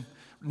apprehension,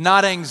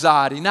 not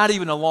anxiety, not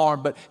even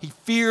alarm, but he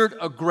feared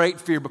a great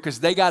fear because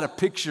they got a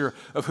picture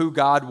of who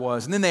God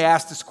was. And then they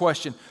asked this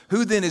question,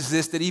 who then is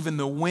this that even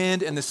the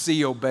wind and the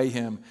sea obey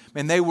him?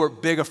 And they were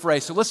big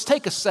afraid. So let's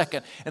take a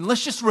second and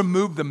let's just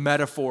remove the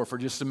metaphor for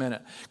just a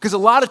minute. Because a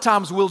lot of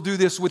times we'll do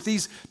this with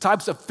these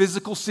types of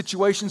physical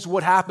situations.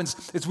 What happens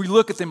is we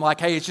look at them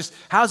like, hey, it's just,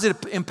 how does it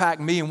impact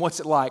me and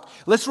what's it like?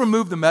 Let's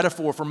remove the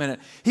metaphor for a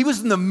minute. He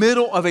was in the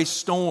middle of a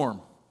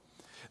storm.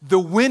 The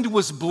wind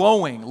was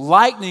blowing,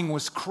 lightning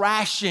was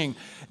crashing.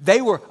 They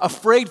were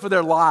afraid for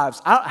their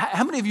lives.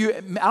 How many of you,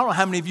 I don't know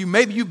how many of you,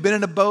 maybe you've been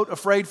in a boat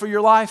afraid for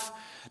your life?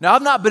 Now,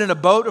 I've not been in a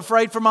boat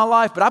afraid for my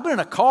life, but I've been in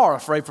a car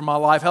afraid for my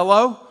life.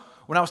 Hello?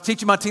 When I was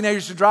teaching my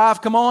teenagers to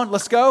drive, come on,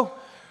 let's go.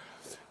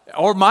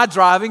 Or my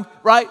driving,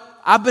 right?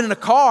 I've been in a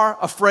car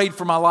afraid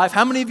for my life.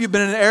 How many of you have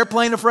been in an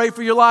airplane afraid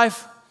for your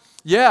life?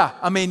 Yeah,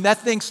 I mean, that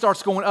thing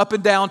starts going up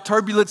and down,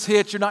 turbulence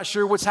hits, you're not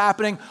sure what's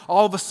happening.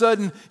 All of a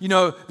sudden,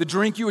 the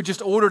drink you had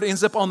just ordered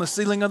ends up on the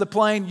ceiling of the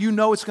plane. You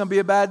know it's going to be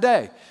a bad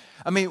day.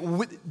 I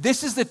mean,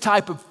 this is the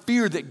type of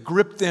fear that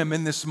gripped them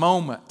in this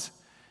moment.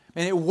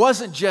 And it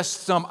wasn't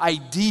just some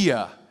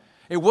idea.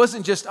 It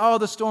wasn't just,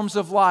 the storms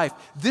of life.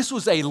 This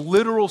was a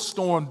literal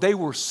storm. They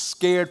were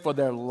scared for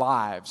their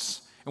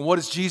lives. And what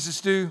does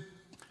Jesus do?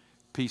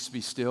 Peace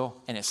be still.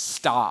 And it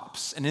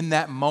stops. And in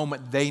that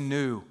moment, they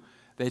knew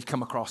they'd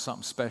come across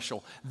something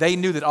special. They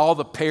knew that all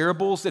the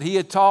parables that he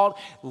had taught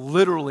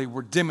literally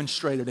were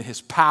demonstrated his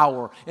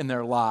power in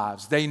their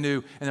lives. They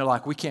knew, and they're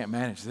like, we can't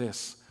manage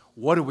this.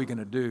 What are we going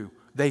to do?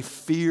 They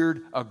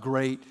feared a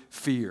great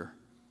fear.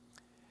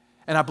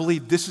 And I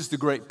believe this is the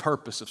great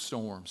purpose of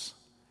storms,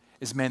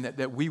 is, man,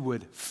 that we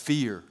would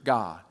fear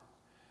God.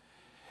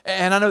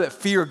 And I know that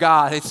fear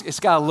God, it's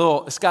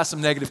got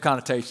some negative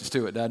connotations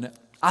to it, doesn't it?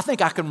 I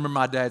think I can remember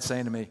my dad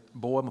saying to me,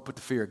 boy, I'm going to put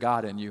the fear of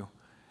God in you.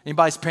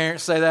 Anybody's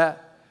parents say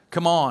that?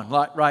 Come on,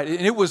 right?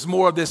 And it was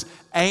more of this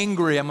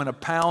angry, I'm going to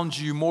pound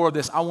you, more of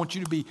this, I want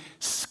you to be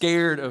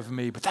scared of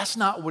me. But that's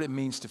not what it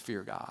means to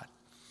fear God.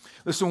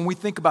 Listen, when we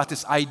think about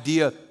this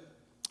idea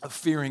of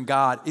fearing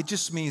God, it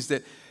just means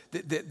that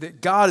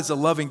God is a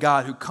loving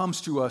God who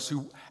comes to us,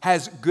 who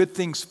has good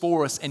things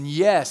for us. And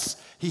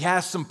yes, He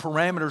has some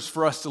parameters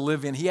for us to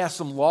live in. He has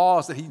some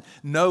laws that He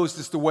knows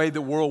is the way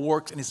the world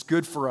works and it's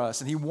good for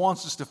us. And He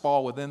wants us to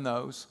fall within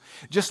those.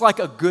 Just like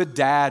a good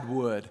dad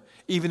would,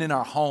 even in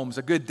our homes,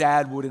 a good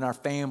dad would in our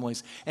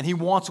families. And He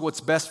wants what's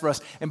best for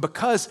us. And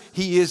because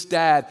He is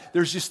dad,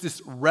 there's just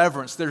this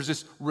reverence, there's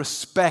this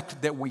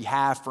respect that we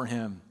have for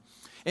Him.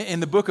 In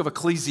the book of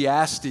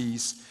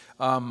Ecclesiastes,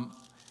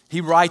 he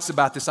writes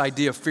about this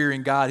idea of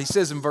fearing God. He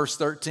says in verse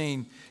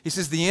 13, he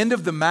says, the end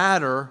of the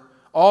matter,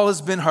 all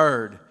has been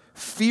heard.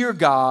 Fear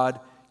God,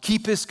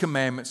 keep His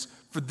commandments,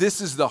 for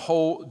this is the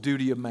whole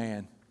duty of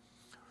man.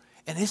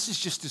 And this is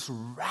just this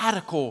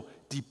radical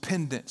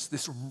dependence,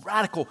 this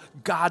radical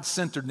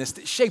God-centeredness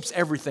that shapes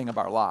everything of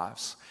our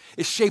lives.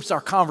 It shapes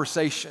our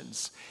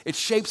conversations. It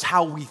shapes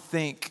how we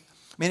think.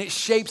 It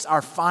shapes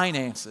our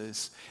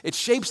finances. It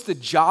shapes the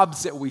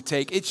jobs that we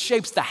take. It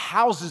shapes the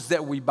houses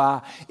that we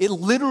buy. It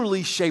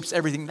literally shapes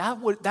everything.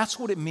 That's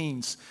what it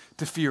means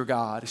to fear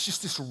God. It's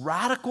just this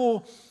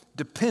radical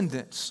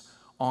dependence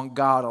on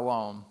God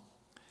alone.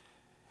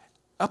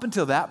 Up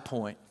until that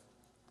point,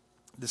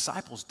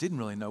 disciples didn't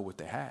really know what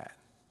they had.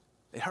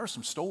 They heard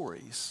some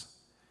stories,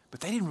 but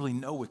they didn't really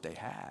know what they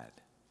had.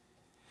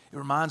 It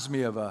reminds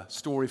me of a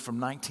story from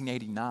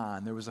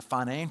 1989. There was a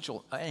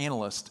financial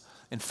analyst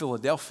in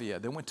Philadelphia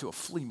that went to a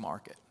flea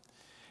market.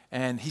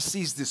 And he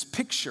sees this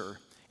picture,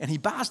 and he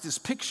buys this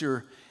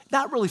picture,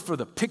 not really for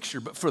the picture,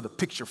 but for the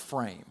picture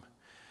frame.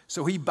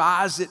 So he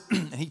buys it,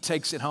 and he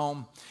takes it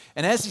home.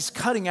 And as he's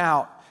cutting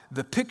out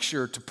the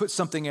picture to put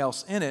something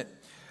else in it,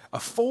 a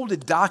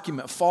folded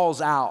document falls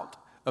out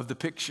of the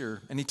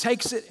picture, and he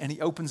takes it, and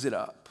he opens it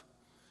up.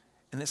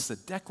 And it's the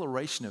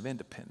Declaration of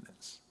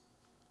Independence,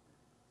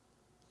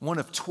 one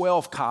of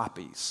 12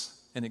 copies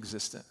in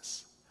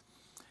existence.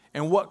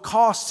 And what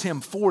cost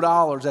him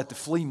 $4 at the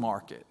flea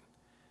market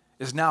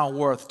is now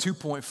worth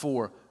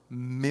 $2.4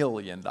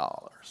 million.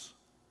 Now,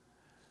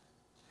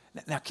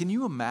 can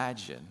you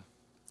imagine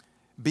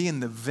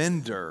being the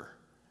vendor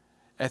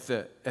at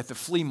the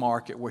flea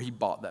market where he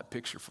bought that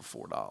picture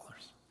for $4?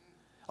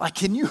 Like,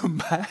 can you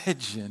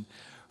imagine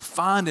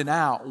finding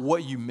out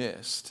what you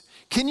missed?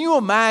 Can you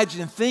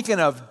imagine thinking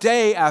of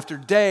day after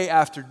day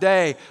after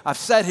day, I've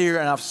sat here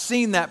and I've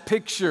seen that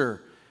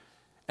picture,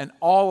 and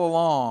all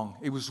along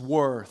it was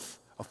worth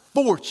a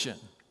fortune,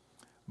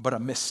 but I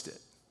missed it.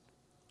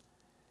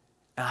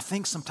 And I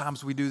think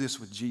sometimes we do this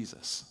with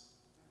Jesus.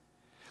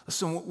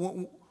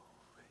 Listen,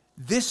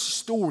 this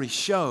story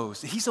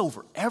shows that He's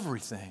over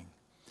everything.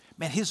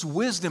 Man, His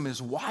wisdom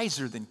is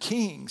wiser than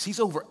kings. He's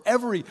over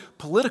every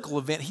political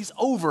event. He's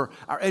over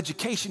our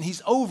education. He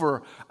is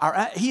over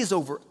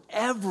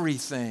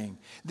everything.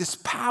 This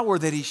power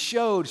that He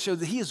showed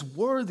that He is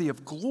worthy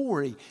of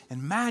glory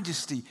and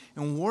majesty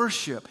and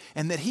worship,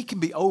 and that He can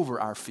be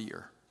over our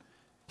fear.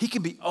 He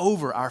can be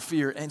over our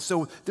fear. And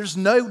so there's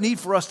no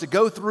need for us to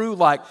go through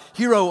like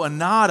Hiro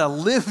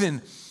Onoda,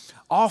 living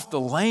off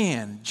the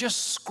land,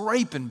 just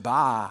scraping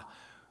by,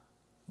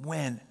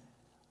 when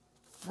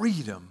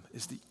freedom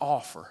is the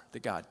offer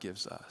that God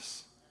gives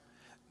us.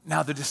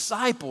 Now, the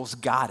disciples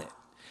got it.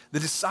 The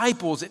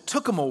disciples, it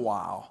took them a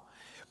while.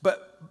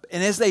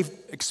 And as they've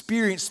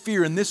experienced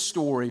fear in this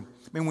story,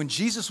 when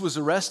Jesus was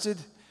arrested,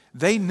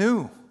 they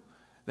knew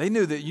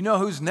that, you know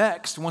who's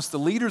next. Once the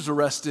leader's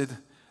arrested,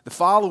 the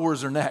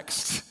followers are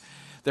next.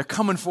 They're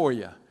coming for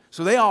you.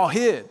 So they all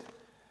hid.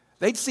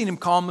 They'd seen Him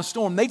calm the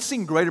storm. They'd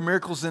seen greater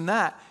miracles than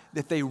that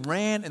they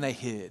ran and they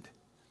hid.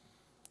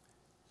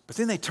 But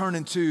then they turned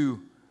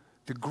into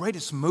the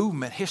greatest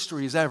movement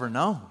history has ever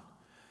known.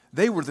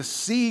 They were the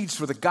seeds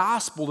for the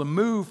gospel to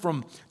move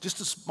from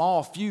just a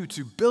small few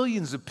to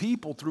billions of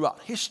people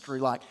throughout history.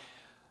 Like,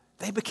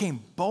 they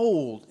became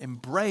bold and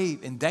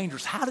brave and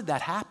dangerous. How did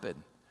that happen?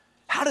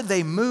 How did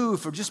they move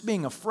from just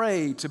being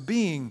afraid to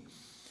being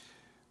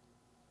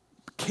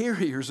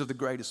carriers of the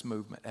greatest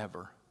movement ever?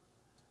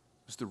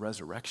 It was the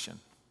resurrection.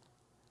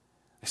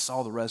 They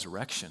saw the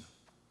resurrection.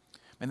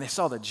 And they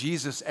saw that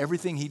Jesus,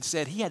 everything He'd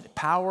said, He had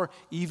power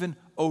even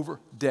over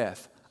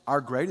death.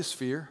 Our greatest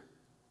fear,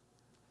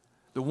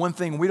 the one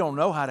thing we don't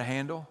know how to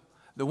handle,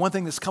 the one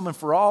thing that's coming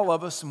for all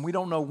of us and we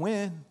don't know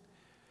when.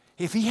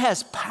 If He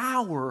has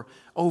power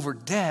over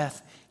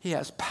death, He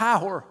has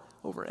power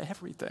over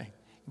everything,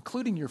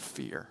 including your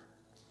fear.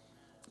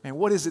 Man,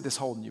 what is it that's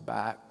holding you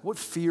back? What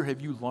fear have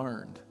you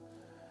learned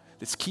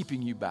that's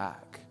keeping you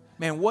back?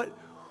 Man, what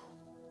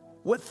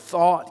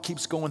thought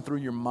keeps going through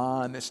your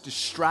mind that's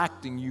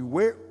distracting you?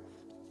 Where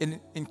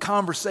in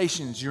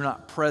conversations, you're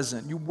not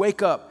present. You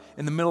wake up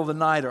in the middle of the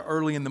night or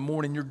early in the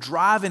morning. You're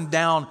driving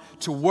down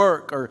to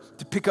work or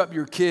to pick up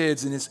your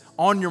kids, and it's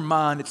on your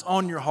mind, it's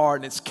on your heart,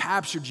 and it's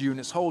captured you, and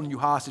it's holding you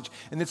hostage.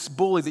 And it's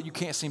bully that you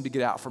can't seem to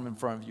get out from in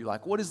front of you.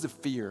 Like, what is the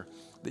fear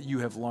that you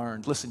have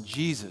learned? Listen,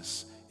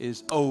 Jesus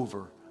is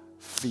over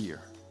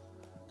fear.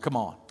 Come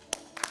on.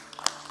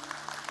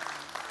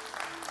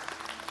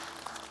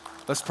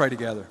 Let's pray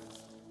together.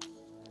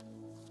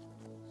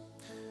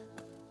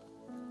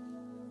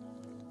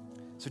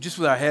 So just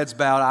with our heads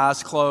bowed,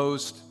 eyes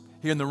closed,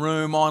 here in the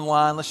room,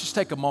 online, let's just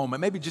take a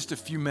moment, maybe just a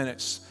few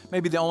minutes,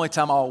 maybe the only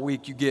time all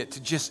week you get to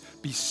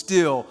just be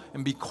still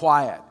and be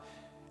quiet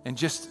and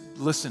just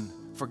listen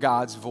for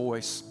God's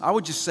voice. I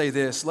would just say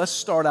this, let's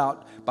start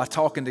out by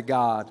talking to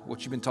God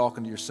what you've been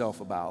talking to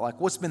yourself about. Like,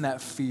 what's been that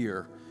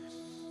fear?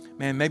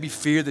 Man, maybe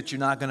fear that you're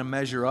not going to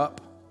measure up,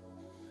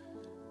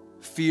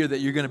 fear that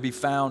you're going to be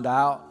found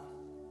out.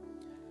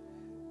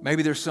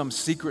 Maybe there's some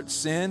secret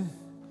sin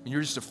and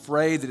you're just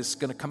afraid that it's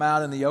going to come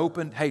out in the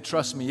open. Hey,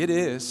 trust me, it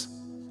is.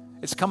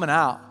 It's coming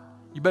out.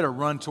 You better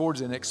run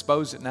towards it and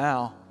expose it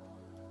now.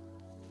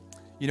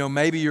 You know,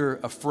 maybe you're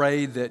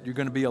afraid that you're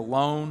going to be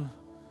alone.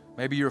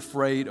 Maybe you're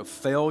afraid of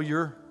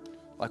failure,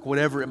 like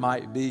whatever it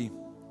might be.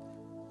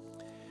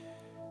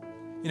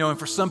 You know, and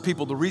for some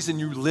people, the reason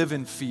you live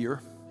in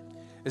fear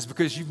is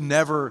because you've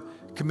never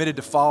committed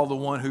to follow the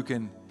one who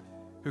can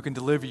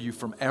deliver you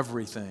from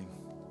everything,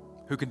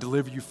 who can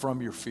deliver you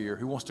from your fear,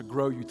 who wants to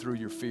grow you through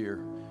your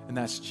fear, and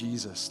that's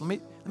Jesus. Let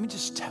me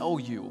just tell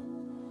you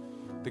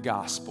the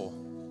gospel.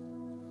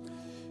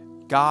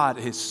 God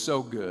is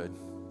so good.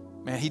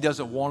 Man, He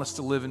doesn't want us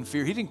to live in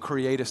fear. He didn't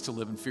create us to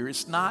live in fear.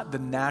 It's not the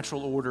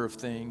natural order of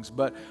things,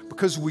 but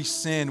because we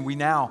sin, we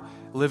now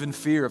live in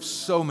fear of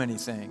so many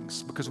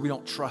things because we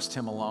don't trust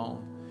Him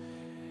alone.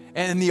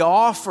 And the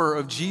offer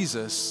of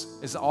Jesus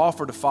is the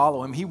offer to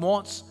follow Him. He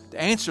wants to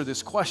answer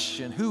this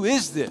question, who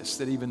is this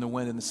that even the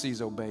wind and the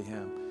seas obey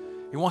Him?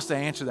 He wants to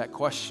answer that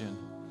question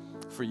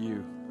for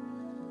you.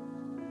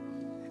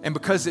 And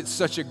because it's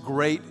such a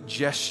great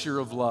gesture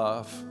of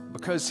love,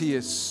 because He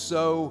is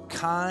so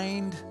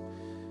kind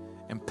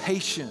and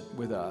patient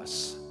with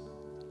us,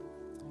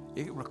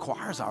 it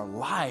requires our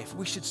life.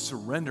 We should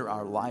surrender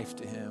our life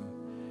to Him.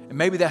 And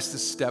maybe that's the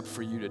step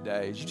for you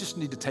today, is you just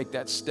need to take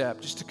that step,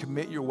 just to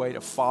commit your way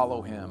to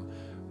follow Him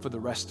for the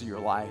rest of your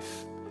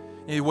life.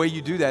 And the way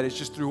you do that is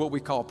just through what we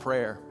call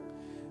prayer.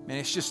 Man,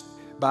 it's just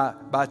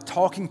by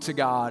talking to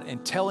God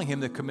and telling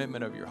Him the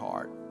commitment of your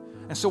heart.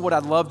 And so what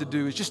I'd love to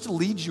do is just to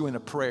lead you in a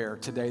prayer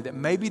today, that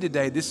maybe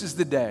today, this is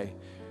the day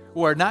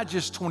where not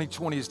just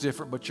 2020 is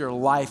different, but your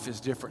life is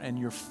different and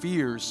your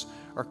fears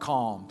are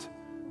calmed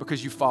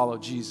because you follow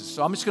Jesus.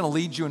 So I'm just going to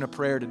lead you in a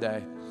prayer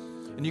today.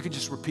 And you can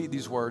just repeat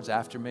these words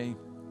after me.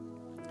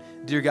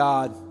 Dear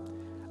God,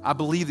 I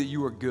believe that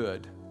You are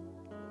good.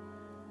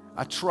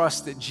 I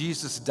trust that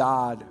Jesus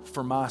died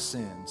for my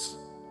sins.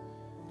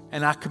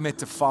 And I commit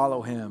to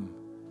follow Him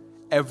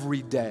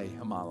every day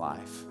of my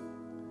life.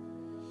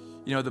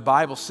 You know, the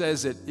Bible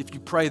says that if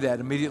you pray that,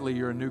 immediately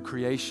you're a new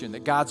creation,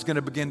 that God's going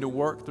to begin to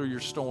work through your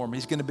storm.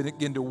 He's going to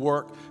begin to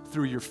work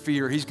through your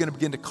fear. He's going to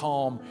begin to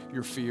calm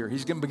your fear.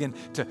 He's going to begin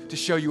to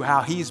show you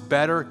how He's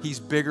better, He's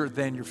bigger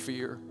than your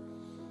fear.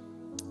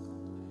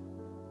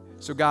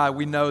 So God,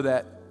 we know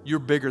that You're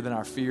bigger than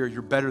our fear.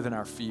 You're better than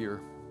our fear.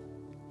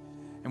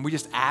 And we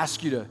just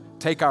ask You to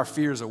take our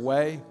fears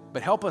away,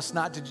 but help them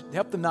not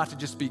to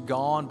just be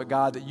gone, but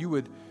God, that You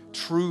would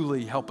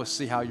truly help us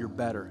see how You're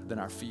better than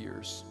our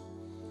fears.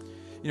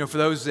 You know, for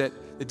those that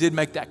did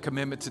make that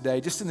commitment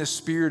today, just in the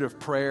spirit of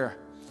prayer,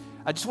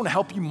 I just want to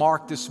help you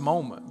mark this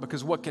moment,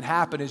 because what can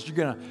happen is you're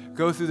going to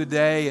go through the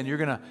day and you're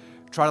going to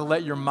try to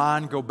let your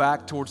mind go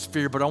back towards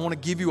fear, but I want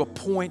to give you a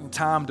point in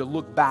time to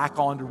look back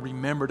on, to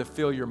remember, to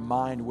fill your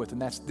mind with, and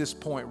that's this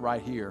point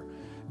right here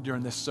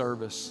during this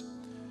service.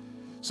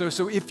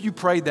 So if you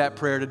prayed that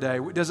prayer today,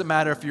 it doesn't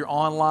matter if you're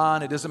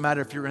online, it doesn't matter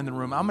if you're in the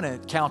room, I'm going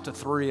to count to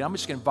 3. I'm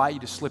just going to invite you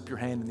to slip your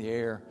hand in the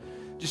air.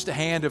 Just a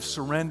hand of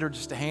surrender,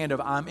 just a hand of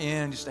I'm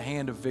in, just a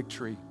hand of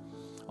victory.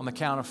 On the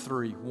count of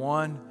 3.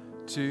 1,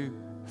 2,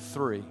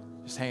 3.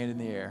 Just hand in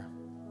the air.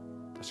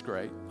 That's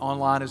great.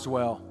 Online as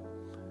well.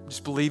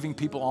 Just believing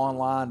people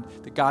online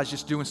that God's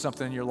just doing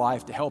something in your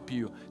life to help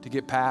you to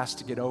get past,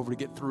 to get over, to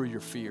get through your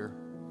fear.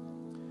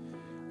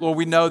 Lord,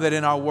 we know that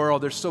in our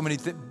world there's so many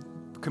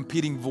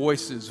competing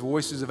voices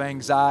of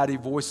anxiety,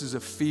 voices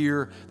of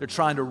fear. They're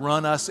trying to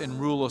run us and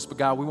rule us, but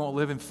God, we won't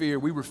live in fear.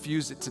 We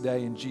refuse it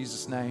today in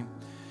Jesus' name.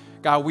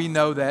 God, we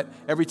know that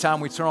every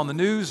time we turn on the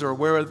news or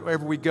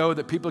wherever we go,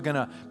 that people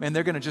are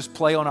they're gonna just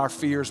play on our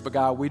fears, but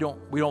God, we don't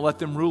let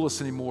them rule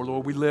us anymore,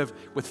 Lord. We live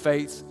with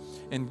faith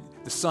in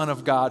the Son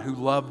of God who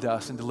loved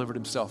us and delivered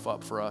Himself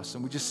up for us.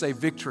 And we just say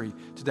victory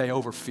today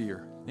over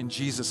fear in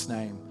Jesus'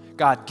 name.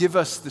 God, give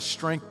us the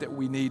strength that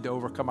we need to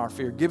overcome our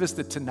fear. Give us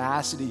the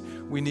tenacity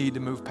we need to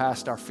move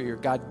past our fear.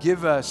 God,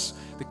 give us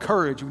the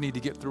courage we need to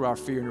get through our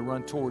fear and to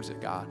run towards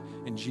it, God,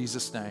 in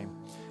Jesus' name.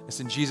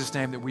 It's in Jesus'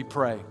 name that we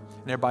pray.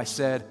 And everybody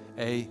said,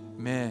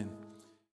 amen.